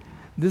mind.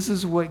 This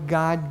is what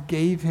God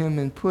gave him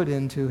and put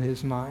into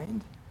his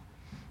mind.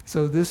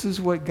 So this is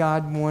what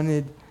God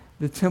wanted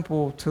the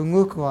temple to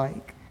look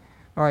like.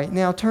 All right,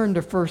 now turn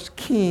to 1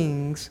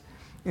 Kings,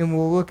 and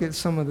we'll look at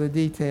some of the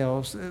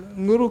details. A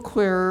little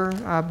clearer,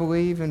 I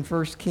believe, in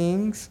 1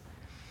 Kings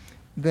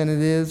than it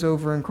is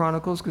over in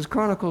Chronicles, because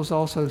Chronicles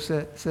also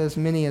says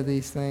many of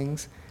these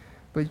things.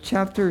 But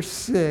chapter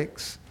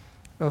 6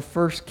 of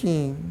 1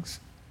 Kings,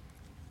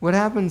 what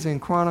happens in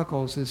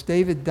Chronicles is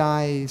David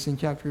dies in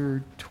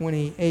chapter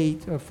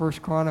 28 of 1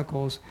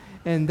 Chronicles,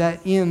 and that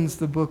ends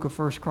the book of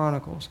 1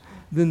 Chronicles.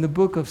 Then the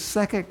book of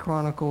 2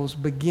 Chronicles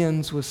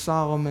begins with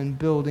Solomon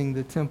building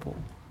the temple.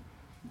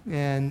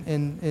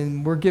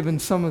 And we're given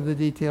some of the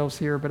details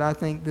here, but I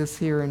think this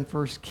here in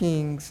 1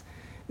 Kings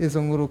is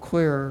a little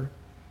clearer.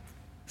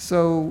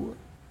 So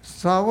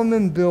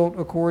Solomon built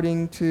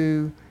according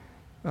to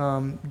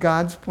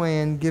God's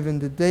plan given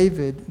to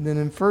David. And then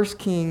in 1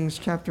 Kings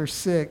chapter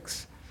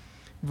 6,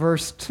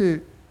 verse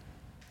 2,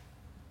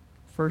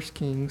 1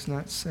 Kings,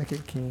 not 2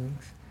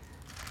 Kings,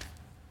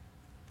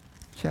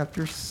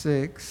 chapter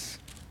 6,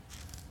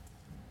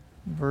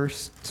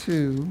 verse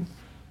 2.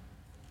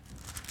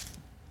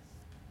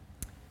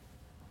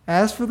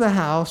 As for the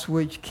house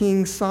which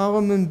King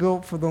Solomon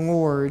built for the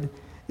Lord,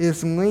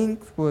 its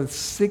length was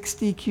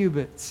 60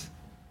 cubits,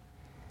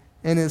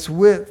 and its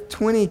width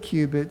 20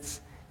 cubits,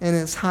 and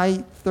its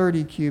height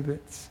 30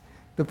 cubits.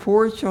 The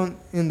porch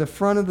in the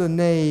front of the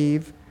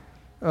nave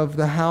of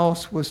the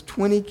house was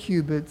 20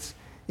 cubits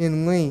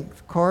in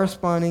length,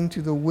 corresponding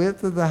to the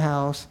width of the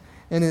house,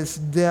 and its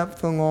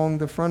depth along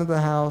the front of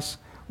the house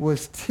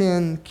was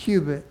 10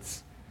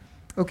 cubits.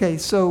 Okay,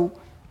 so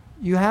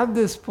you have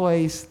this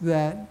place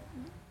that,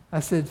 I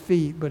said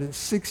feet, but it's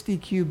 60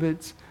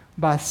 cubits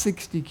by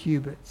 60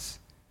 cubits.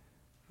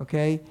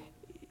 Okay?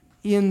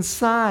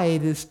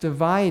 Inside it's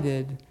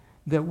divided,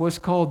 that what's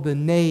called the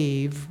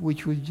nave,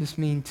 which would just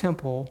mean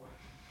temple,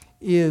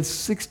 is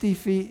 60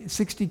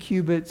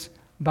 cubits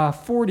by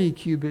 40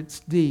 cubits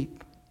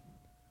deep.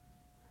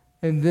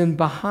 And then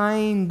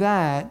behind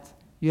that,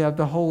 you have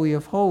the Holy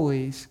of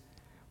Holies,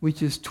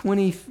 which is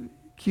 20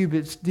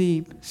 cubits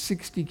deep,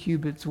 60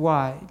 cubits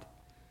wide.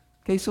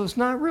 Okay, so it's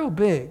not real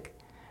big.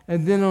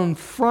 And then on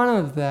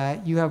front of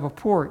that, you have a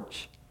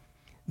porch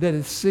that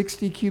is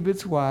 60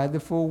 cubits wide, the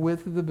full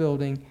width of the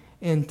building,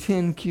 and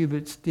 10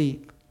 cubits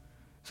deep.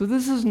 So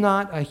this is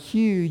not a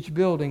huge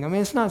building. I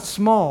mean, it's not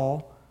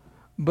small,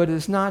 but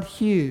it's not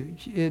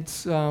huge.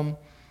 It's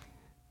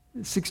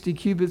 60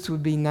 cubits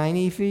would be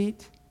 90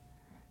 feet,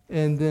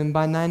 and then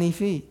by 90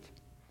 feet.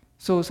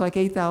 So it's like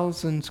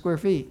 8,000 square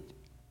feet.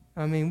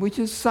 I mean, which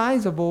is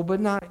sizable,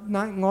 but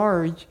not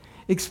large,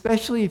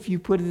 especially if you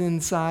put it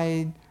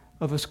inside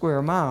of a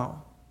square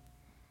mile.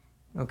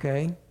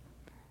 Okay?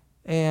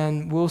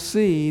 And we'll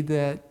see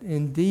that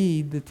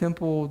indeed the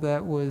temple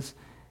that was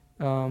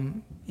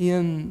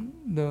in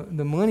the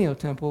millennial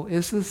temple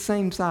is the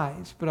same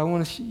size, but I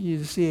want you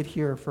to see it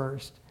here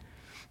first.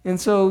 And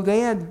so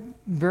they had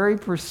very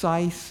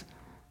precise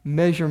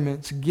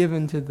measurements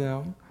given to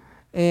them.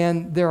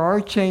 And there are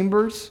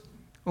chambers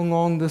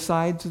along the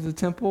sides of the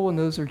temple, and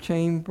those are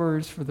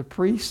chambers for the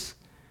priests.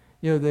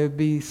 There'd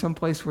be some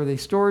place where they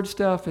stored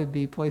stuff. It'd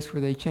be a place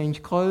where they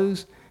changed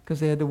clothes because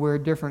they had to wear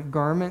different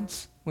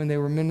garments when they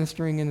were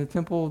ministering in the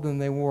temple than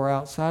they wore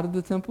outside of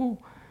the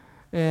temple.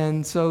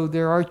 And so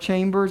there are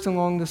chambers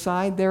along the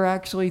side. They're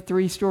actually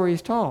 3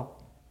 stories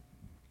tall.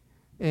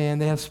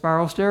 And they have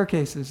spiral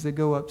staircases that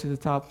go up to the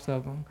tops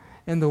of them.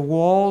 And the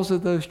walls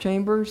of those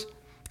chambers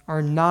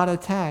are not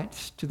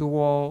attached to the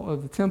wall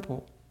of the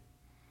temple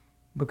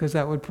because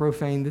that would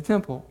profane the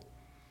temple.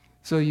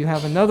 So you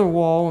have another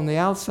wall on the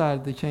outside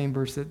of the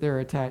chambers that they're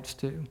attached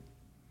to.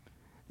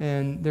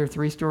 And they're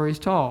 3 stories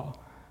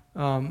tall.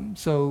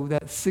 So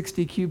that's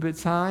 60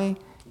 cubits high.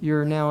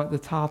 You're now at the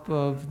top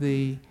of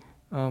the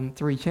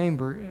 3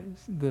 chambers,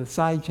 the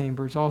side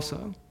chambers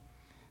also.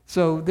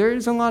 So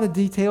there's a lot of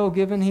detail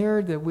given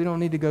here that we don't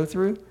need to go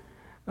through.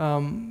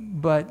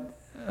 But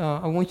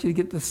I want you to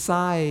get the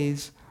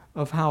size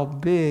of how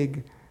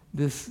big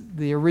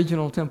the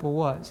original temple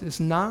was. It's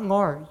not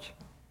large.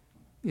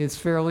 It's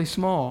fairly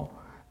small.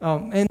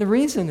 And the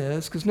reason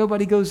is because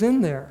nobody goes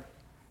in there.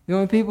 The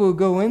only people who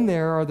go in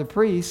there are the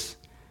priests,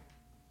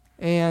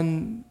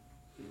 and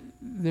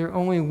there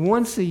only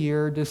once a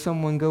year does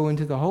someone go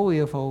into the Holy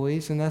of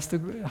Holies, and that's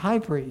the high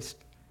priest.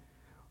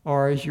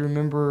 Or as you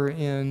remember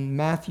in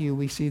Matthew,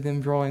 we see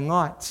them drawing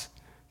lots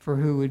for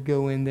who would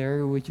go in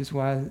there, which is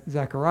why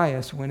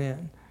Zacharias went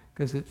in,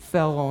 because it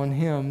fell on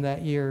him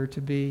that year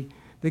to be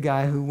the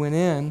guy who went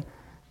in.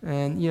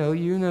 And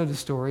you know the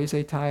stories.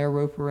 They tie a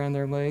rope around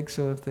their legs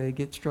so if they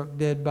get struck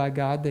dead by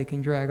God, they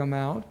can drag them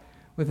out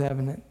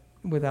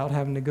without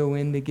having to go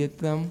in to get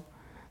them.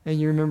 And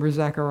you remember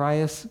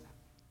Zacharias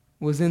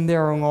was in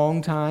there a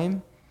long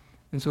time,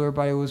 and so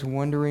everybody was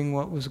wondering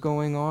what was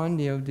going on.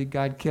 Did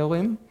God kill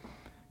him?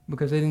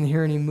 Because they didn't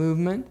hear any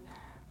movement.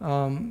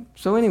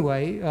 So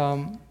anyway,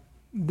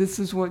 this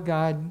is what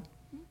God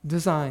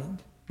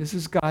designed. This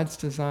is God's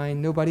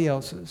design, nobody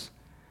else's.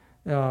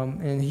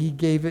 And he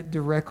gave it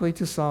directly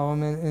to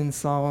Solomon, and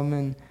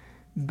Solomon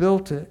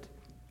built it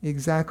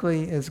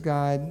exactly as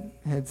God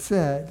had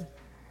said.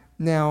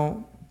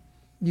 Now,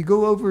 you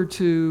go over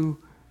to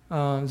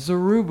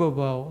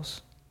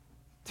Zerubbabel's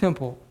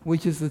temple,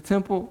 which is the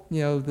temple,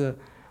 the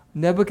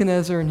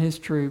Nebuchadnezzar and his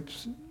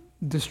troops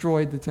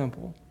destroyed the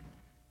temple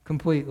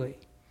completely.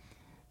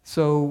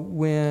 So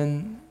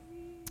when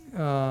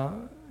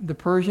the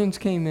Persians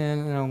came in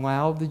and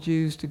allowed the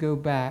Jews to go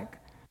back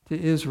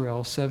to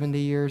Israel 70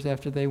 years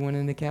after they went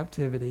into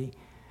captivity,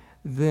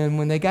 then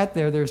when they got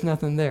there, there's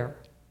nothing there.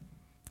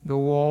 The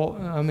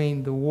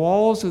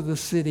walls of the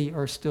city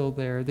are still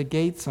there. The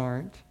gates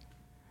aren't.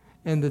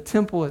 And the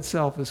temple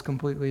itself is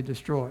completely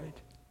destroyed.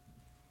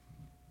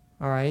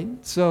 All right?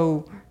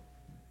 So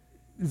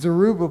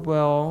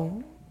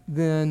Zerubbabel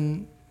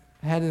then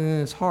had it in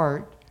his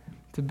heart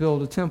to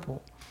build a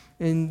temple.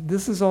 And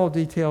this is all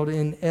detailed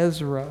in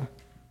Ezra.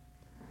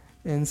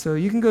 And so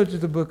you can go to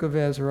the book of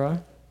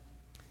Ezra,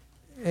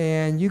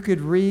 and you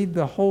could read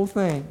the whole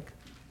thing,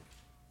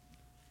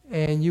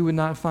 and you would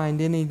not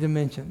find any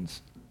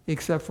dimensions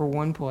except for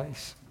one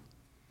place.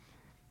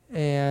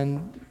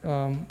 And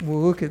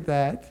we'll look at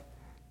that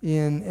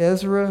in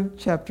Ezra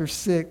chapter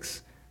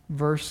 6,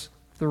 verse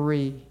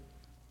 3.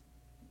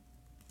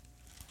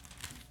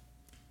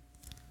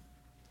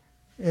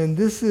 And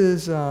this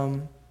is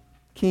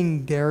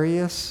King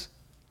Darius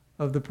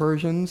of the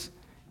Persians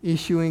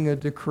issuing a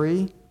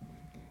decree.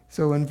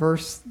 So in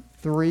verse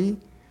 3,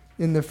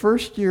 in the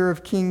first year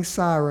of King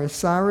Cyrus,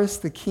 Cyrus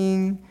the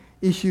king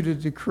issued a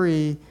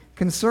decree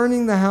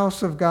concerning the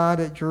house of God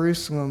at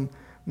Jerusalem.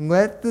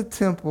 Let the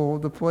temple,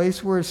 the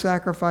place where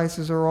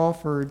sacrifices are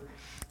offered,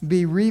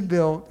 be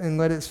rebuilt, and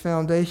let its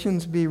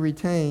foundations be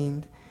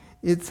retained,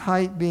 its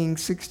height being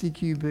 60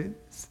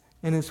 cubits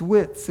and its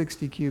width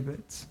 60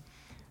 cubits.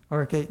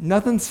 Okay,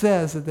 nothing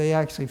says that they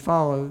actually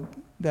followed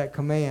that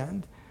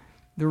command.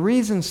 The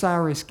reason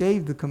Cyrus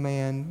gave the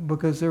command,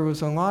 because there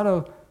was a lot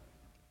of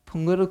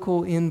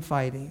political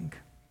infighting,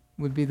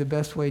 would be the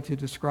best way to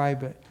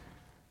describe it.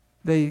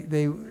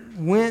 They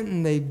went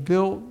and they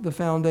built the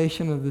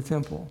foundation of the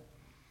temple.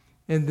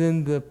 And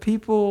then the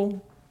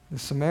people, the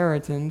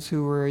Samaritans,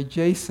 who were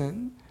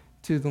adjacent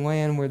to the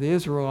land where the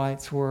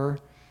Israelites were,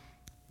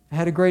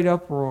 had a great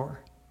uproar.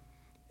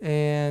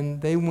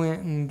 And they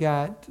went and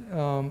got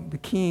the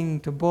king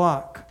to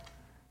block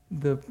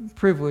the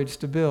privilege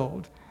to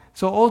build.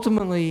 So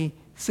ultimately,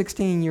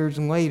 16 years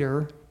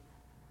later,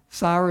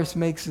 Cyrus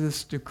makes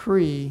this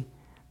decree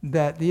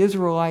that the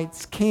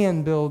Israelites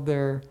can build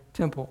their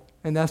temple.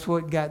 And that's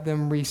what got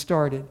them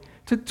restarted.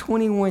 It took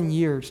 21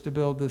 years to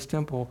build this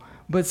temple,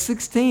 but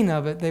 16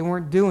 of it, they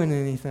weren't doing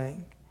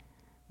anything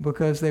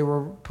because they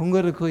were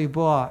politically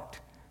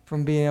blocked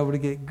from being able to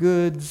get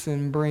goods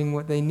and bring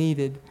what they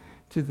needed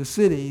to the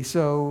city.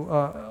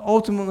 So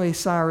ultimately,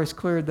 Cyrus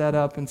cleared that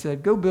up and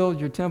said, go build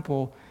your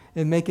temple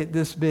and make it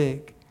this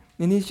big.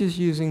 And he's just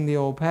using the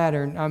old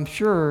pattern. I'm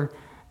sure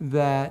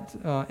that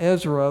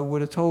Ezra would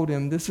have told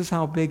him this is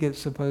how big it's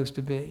supposed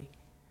to be,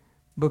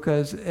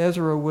 because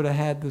Ezra would have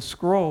had the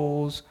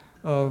scrolls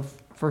of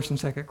 1st and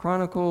 2nd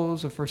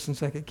Chronicles, of 1st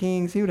and 2nd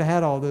Kings. He would have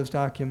had all those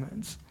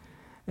documents.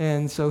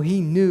 And so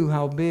he knew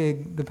how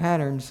big the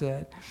pattern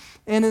said.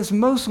 And it's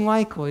most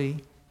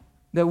likely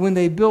that when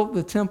they built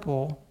the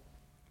temple,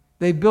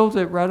 they built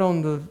it right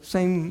on the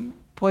same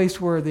place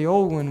where the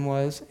old one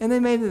was, and they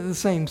made it the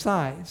same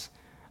size.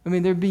 I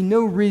mean, there'd be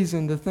no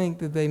reason to think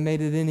that they made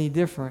it any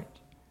different.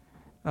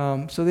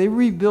 So they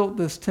rebuilt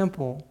this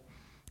temple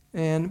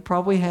and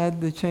probably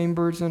had the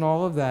chambers and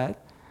all of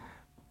that.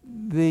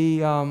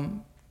 The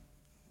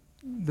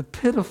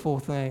pitiful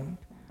thing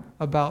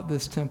about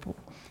this temple,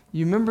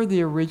 you remember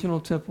the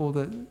original temple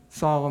that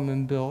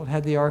Solomon built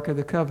had the Ark of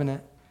the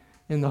Covenant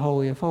in the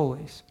Holy of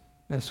Holies.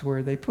 That's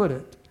where they put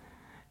it.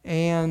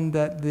 And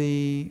that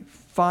the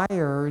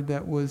fire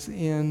that was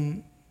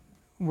in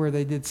where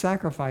they did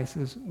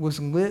sacrifices was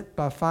lit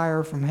by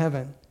fire from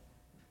heaven.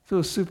 So it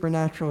was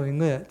supernaturally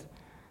lit.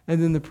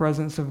 And then the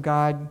presence of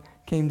God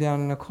came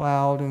down in a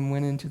cloud and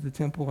went into the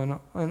temple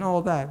and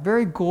all that.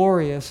 Very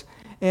glorious.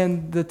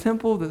 And the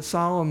temple that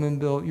Solomon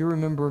built, you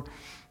remember,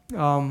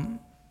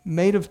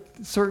 made of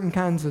certain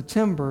kinds of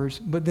timbers,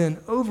 but then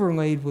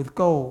overlaid with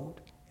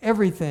gold.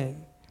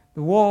 Everything.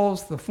 The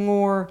walls, the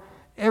floor,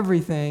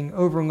 everything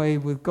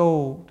overlaid with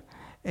gold.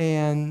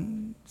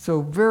 And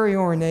so very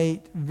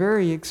ornate,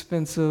 very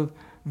expensive,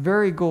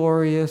 very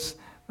glorious,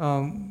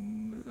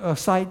 a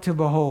sight to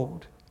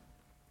behold.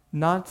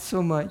 Not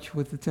so much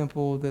with the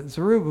temple that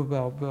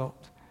Zerubbabel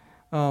built.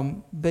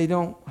 They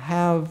don't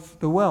have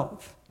the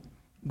wealth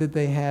that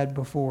they had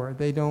before.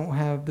 They don't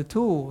have the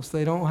tools.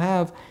 They don't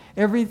have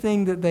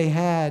everything that they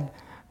had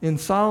in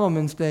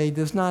Solomon's day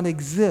does not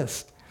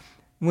exist.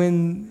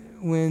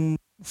 When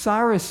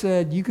Cyrus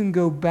said, you can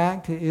go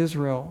back to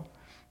Israel,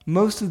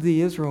 most of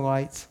the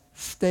Israelites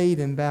stayed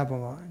in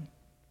Babylon.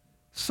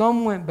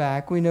 Some went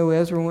back. We know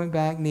Ezra went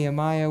back,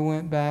 Nehemiah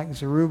went back,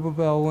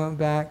 Zerubbabel went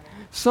back.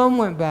 Some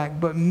went back,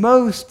 but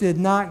most did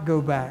not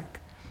go back.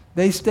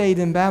 They stayed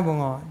in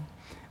Babylon,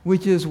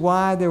 which is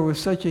why there was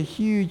such a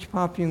huge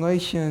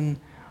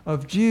population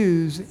of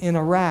Jews in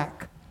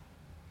Iraq,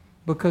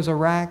 because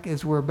Iraq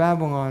is where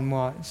Babylon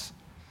was.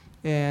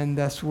 And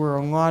that's where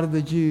a lot of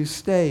the Jews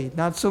stayed.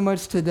 Not so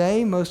much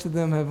today. Most of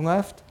them have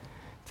left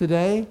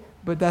today.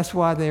 But that's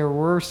why there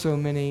were so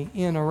many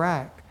in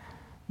Iraq,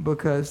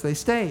 because they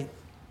stayed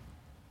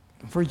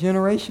for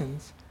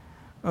generations.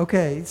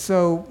 Okay,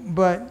 so,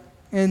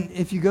 and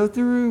if you go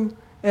through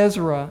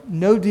Ezra,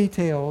 no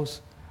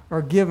details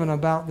are given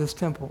about this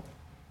temple.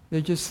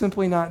 They're just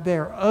simply not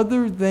there,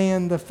 other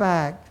than the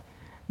fact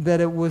that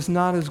it was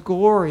not as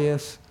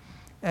glorious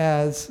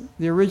as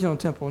the original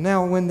temple.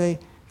 Now, when they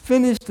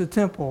finished the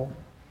temple,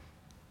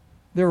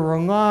 there were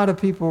a lot of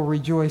people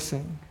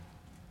rejoicing,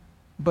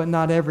 but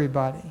not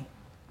everybody.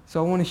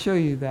 So I want to show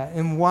you that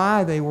and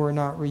why they were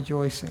not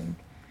rejoicing.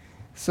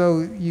 So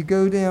you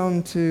go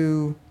down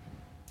to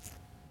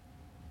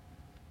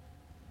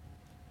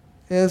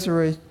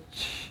Ezra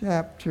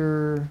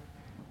chapter,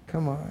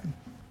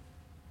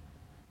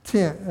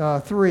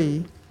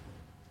 3,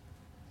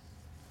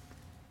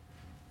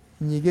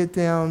 and you get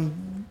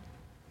down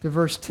to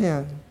verse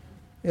 10.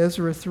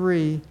 Ezra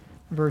 3,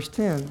 verse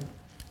 10.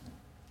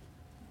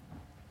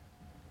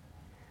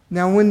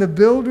 Now when the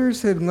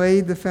builders had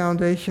laid the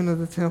foundation of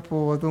the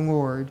temple of the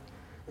Lord,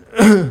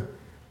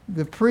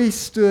 the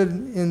priests stood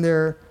in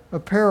their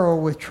apparel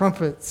with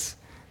trumpets,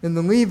 and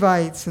the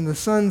Levites and the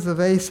sons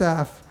of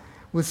Asaph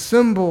with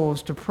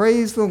cymbals to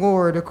praise the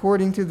Lord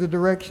according to the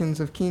directions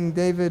of King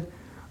David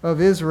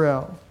of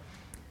Israel.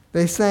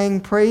 They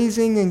sang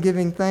praising and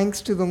giving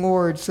thanks to the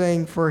Lord,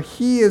 saying, for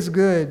he is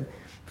good,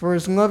 for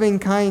his loving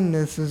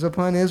kindness is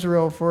upon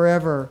Israel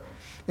forever.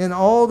 And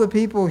all the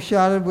people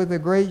shouted with a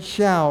great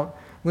shout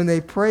when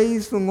they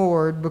praised the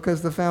Lord,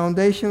 because the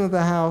foundation of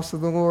the house of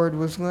the Lord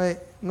was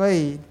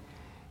laid.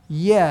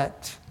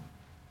 Yet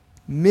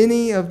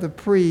many of the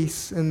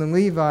priests and the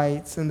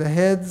Levites and the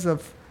heads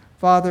of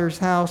fathers'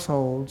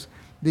 households,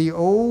 the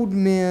old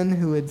men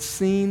who had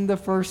seen the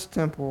first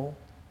temple,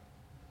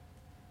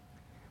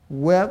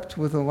 wept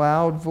with a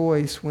loud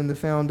voice when the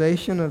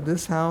foundation of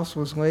this house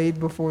was laid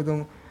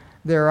before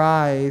their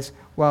eyes,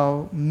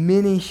 while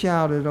many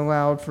shouted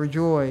aloud for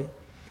joy,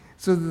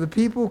 so that the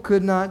people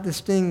could not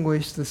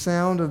distinguish the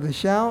sound of the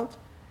shout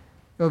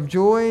of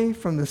joy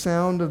from the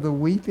sound of the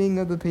weeping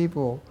of the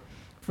people.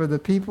 For the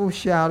people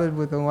shouted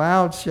with a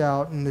loud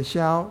shout, and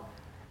the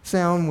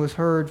sound was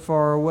heard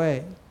far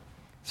away.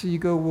 So you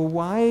go, well,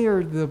 why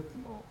are the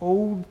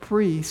old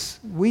priests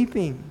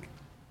weeping?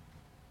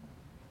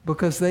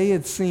 Because they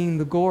had seen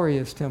the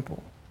glorious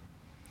temple.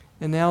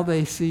 And now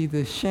they see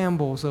the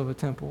shambles of a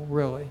temple,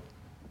 really.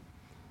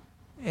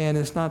 And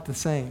it's not the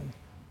same.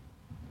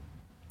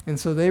 And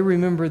so they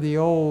remember the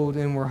old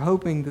and were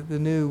hoping that the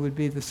new would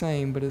be the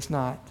same, but it's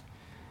not.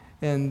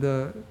 And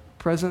the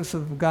presence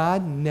of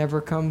God never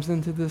comes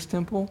into this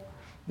temple.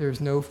 There's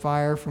no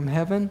fire from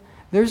heaven.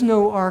 There's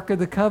no Ark of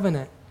the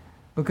Covenant,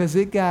 because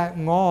it got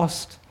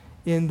lost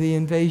in the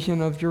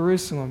invasion of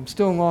Jerusalem.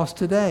 Still lost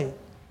today.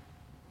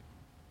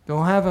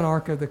 Don't have an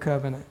Ark of the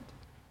Covenant.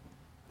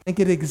 I think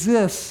it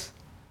exists,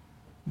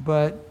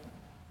 but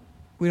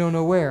we don't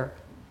know where.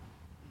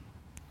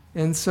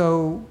 And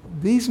so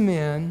these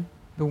men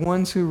The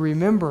ones who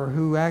remember,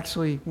 who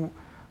actually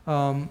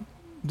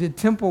did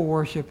temple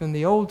worship in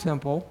the old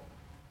temple,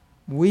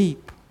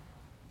 weep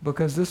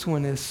because this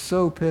one is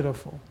so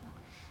pitiful.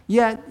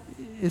 Yet,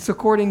 it's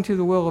according to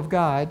the will of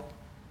God,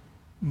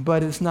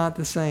 but it's not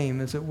the same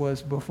as it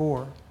was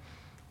before.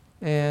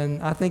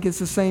 And I think it's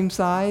the same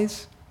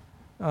size,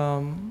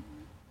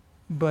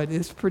 but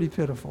it's pretty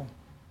pitiful.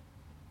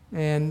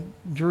 And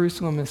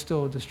Jerusalem is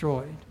still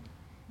destroyed.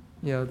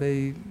 You know,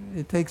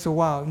 it takes a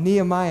while.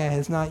 Nehemiah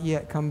has not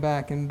yet come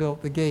back and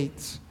built the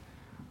gates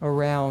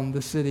around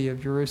the city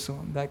of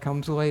Jerusalem. That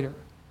comes later.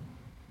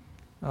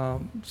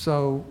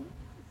 So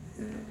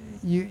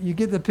you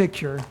get the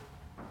picture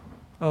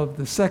of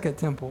the second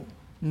temple.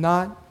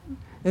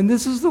 And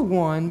this is the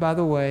one, by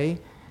the way,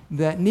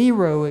 that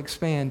Nero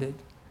expanded,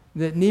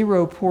 that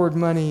Nero poured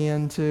money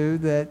into,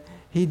 that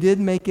he did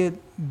make it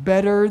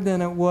better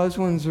than it was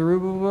when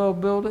Zerubbabel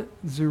built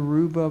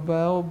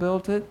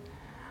it,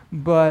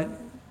 but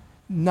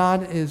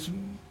not as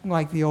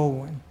like the old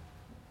one.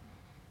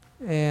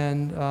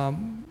 And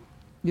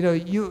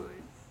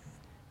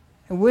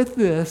with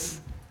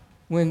this,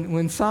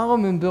 when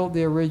Solomon built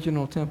the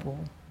original temple,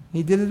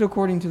 he did it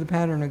according to the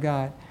pattern of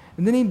God.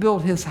 And then he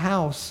built his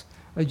house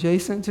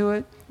adjacent to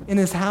it, and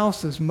his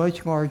house is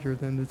much larger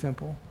than the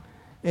temple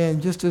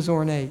and just as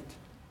ornate.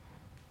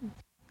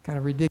 Kind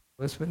of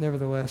ridiculous, but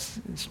nevertheless,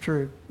 it's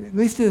true. At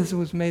least this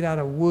was made out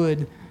of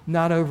wood,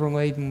 not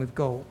overladen with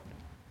gold.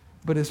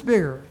 But it's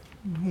bigger,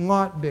 a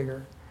lot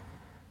bigger.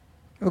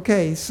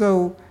 Okay,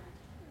 so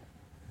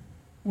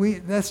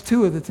that's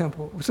two of the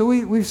temples. So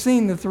we've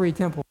seen the three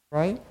temples,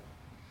 right?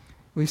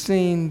 We've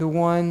seen the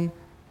one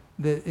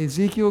that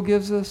Ezekiel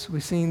gives us.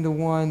 We've seen the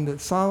one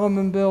that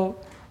Solomon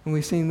built. And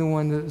we've seen the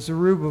one that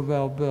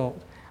Zerubbabel built.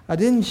 I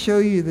didn't show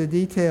you the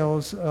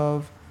details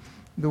of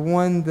the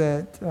one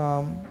that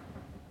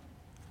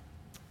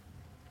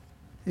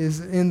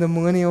is in the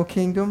millennial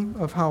kingdom,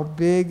 of how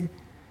big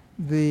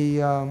the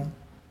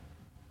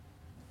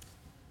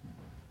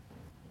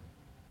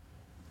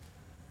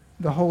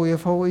Holy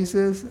of Holies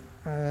is.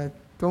 I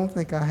don't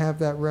think I have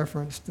that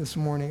referenced this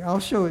morning. I'll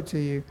show it to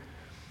you.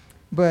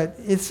 But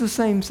it's the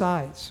same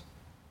size.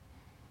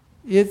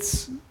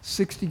 It's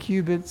 60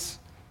 cubits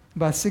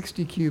by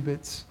 60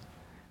 cubits.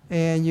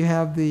 And you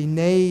have the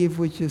nave,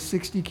 which is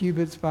 60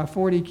 cubits by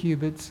 40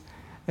 cubits.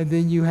 And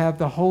then you have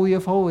the Holy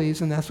of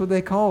Holies, and that's what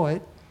they call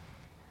it,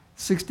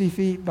 60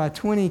 feet by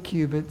 20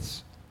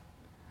 cubits.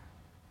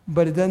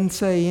 But it doesn't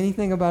say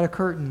anything about a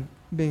curtain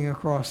being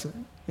across it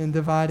and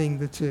dividing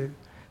the two.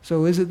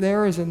 So is it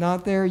there? Is it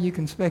not there? You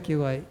can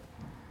speculate.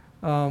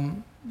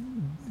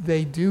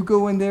 They do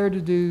go in there to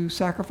do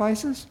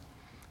sacrifices,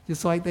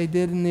 just like they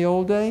did in the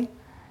old day.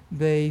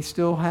 They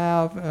still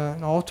have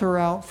an altar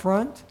out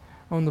front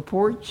on the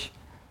porch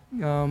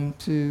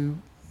to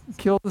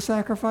kill the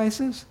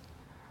sacrifices.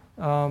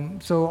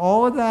 So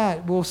all of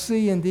that we'll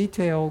see in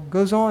detail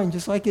goes on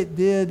just like it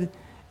did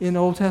in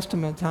Old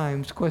Testament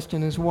times.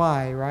 Question is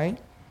why, right?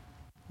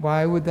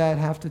 Why would that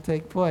have to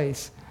take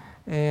place?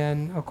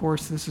 And of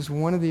course, this is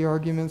one of the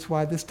arguments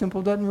why this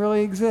temple doesn't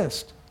really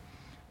exist.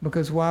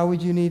 Because why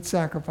would you need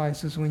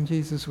sacrifices when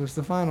Jesus was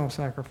the final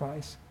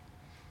sacrifice?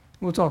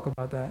 We'll talk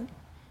about that,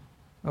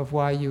 of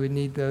why you would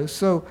need those.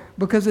 So,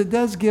 because it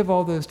does give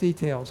all those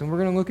details, and we're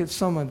going to look at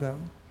some of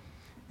them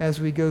as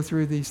we go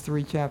through these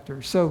three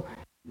chapters. So,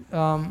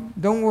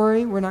 don't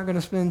worry, we're not going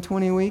to spend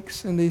 20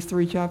 weeks in these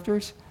three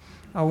chapters.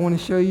 I want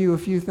to show you a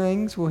few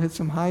things. We'll hit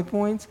some high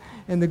points.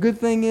 And the good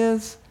thing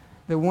is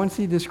that once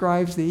he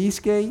describes the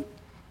east gate,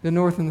 the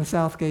north and the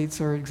south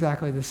gates are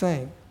exactly the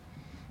same.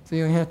 So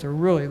you don't have to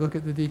really look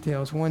at the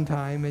details one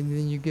time, and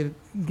then you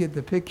get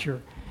the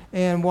picture.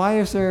 And why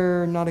is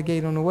there not a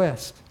gate on the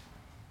west?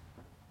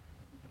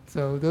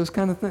 So those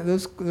kind of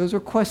things, those are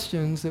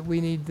questions that we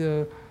need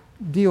to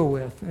deal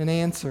with and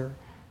answer,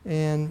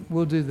 and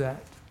we'll do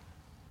that.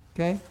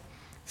 Okay?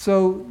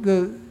 So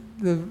the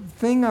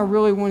thing I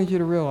really wanted you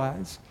to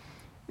realize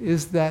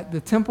is that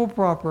the temple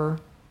proper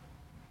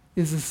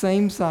is the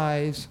same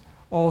size,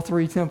 all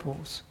three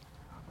temples.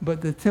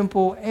 But the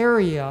temple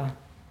area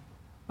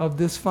of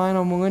this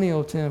final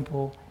millennial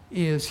temple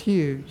is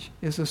huge.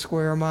 It's a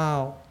square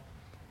mile.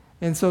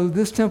 And so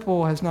this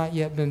temple has not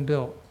yet been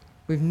built.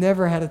 We've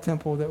never had a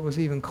temple that was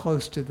even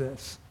close to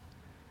this.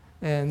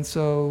 And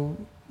so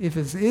if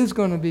it is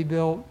going to be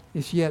built,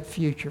 it's yet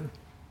future.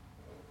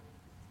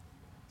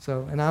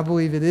 So, and I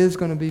believe it is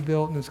going to be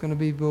built, and it's going to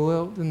be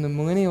built in the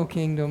millennial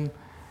kingdom.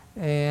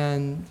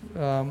 And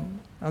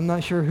I'm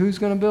not sure who's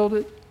going to build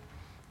it,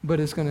 but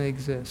it's going to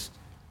exist.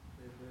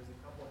 There's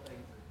a couple of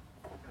things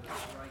that kind of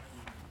strike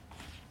me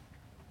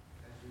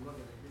as you look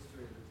at the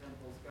history of the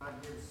temples. God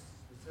gives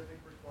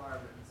specific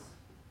requirements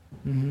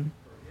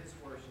for his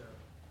worship.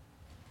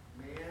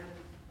 Man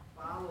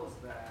follows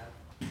that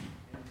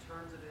and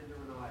turns it into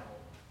an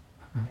idol,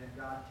 and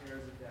God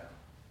tears it down.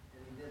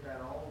 And he did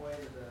that all the way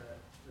to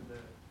the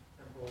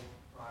temple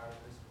prior to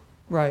this one.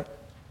 Right.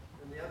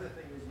 And the other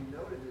thing is, you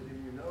noted it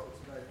in your notes,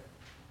 but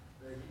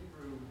the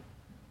Hebrew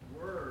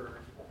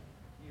word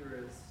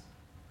here is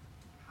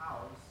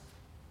house,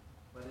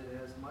 but it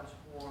has much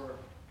more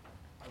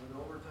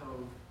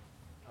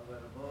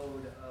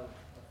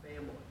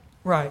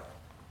Right.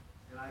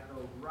 And I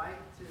go right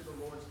to the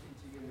Lord's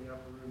teaching in the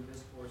upper room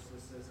discourse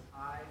that says,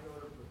 I go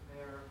to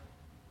prepare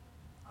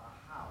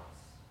a house.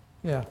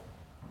 Yeah.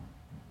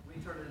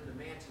 We turn it into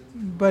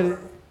mansions. But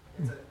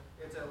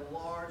it's a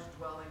large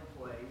dwelling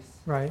place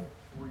right.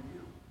 for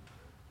you.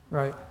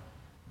 Right.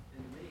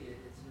 And to me,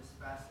 it's just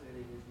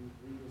fascinating as you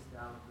lead us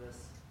down this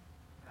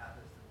path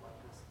as to what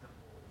this temple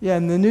is. Yeah,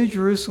 and the New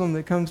Jerusalem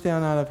that comes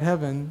down out of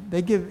heaven,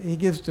 he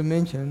gives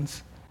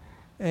dimensions,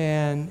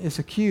 and it's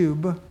a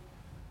cube,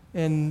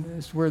 and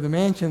it's where the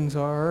mansions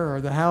are,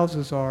 or the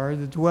houses are,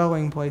 the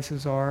dwelling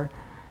places are,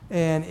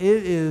 and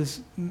it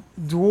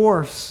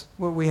dwarfs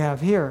what we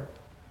have here.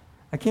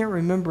 I can't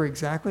remember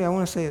exactly. I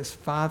want to say it's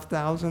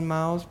 5,000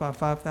 miles by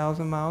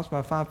 5,000 miles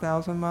by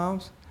 5,000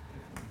 miles.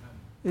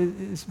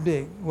 It's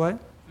big. What?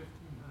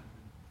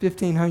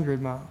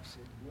 1,500 miles.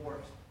 It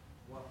dwarfs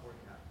what we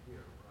have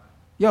here,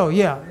 right? Oh,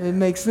 yeah. It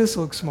makes this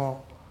look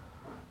small.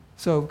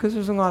 So, because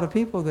there's a lot of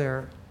people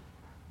there.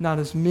 Not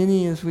as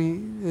many as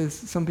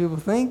some people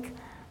think,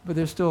 but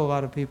there's still a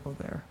lot of people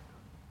there.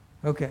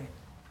 Okay.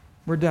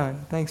 We're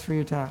done. Thanks for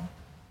your time.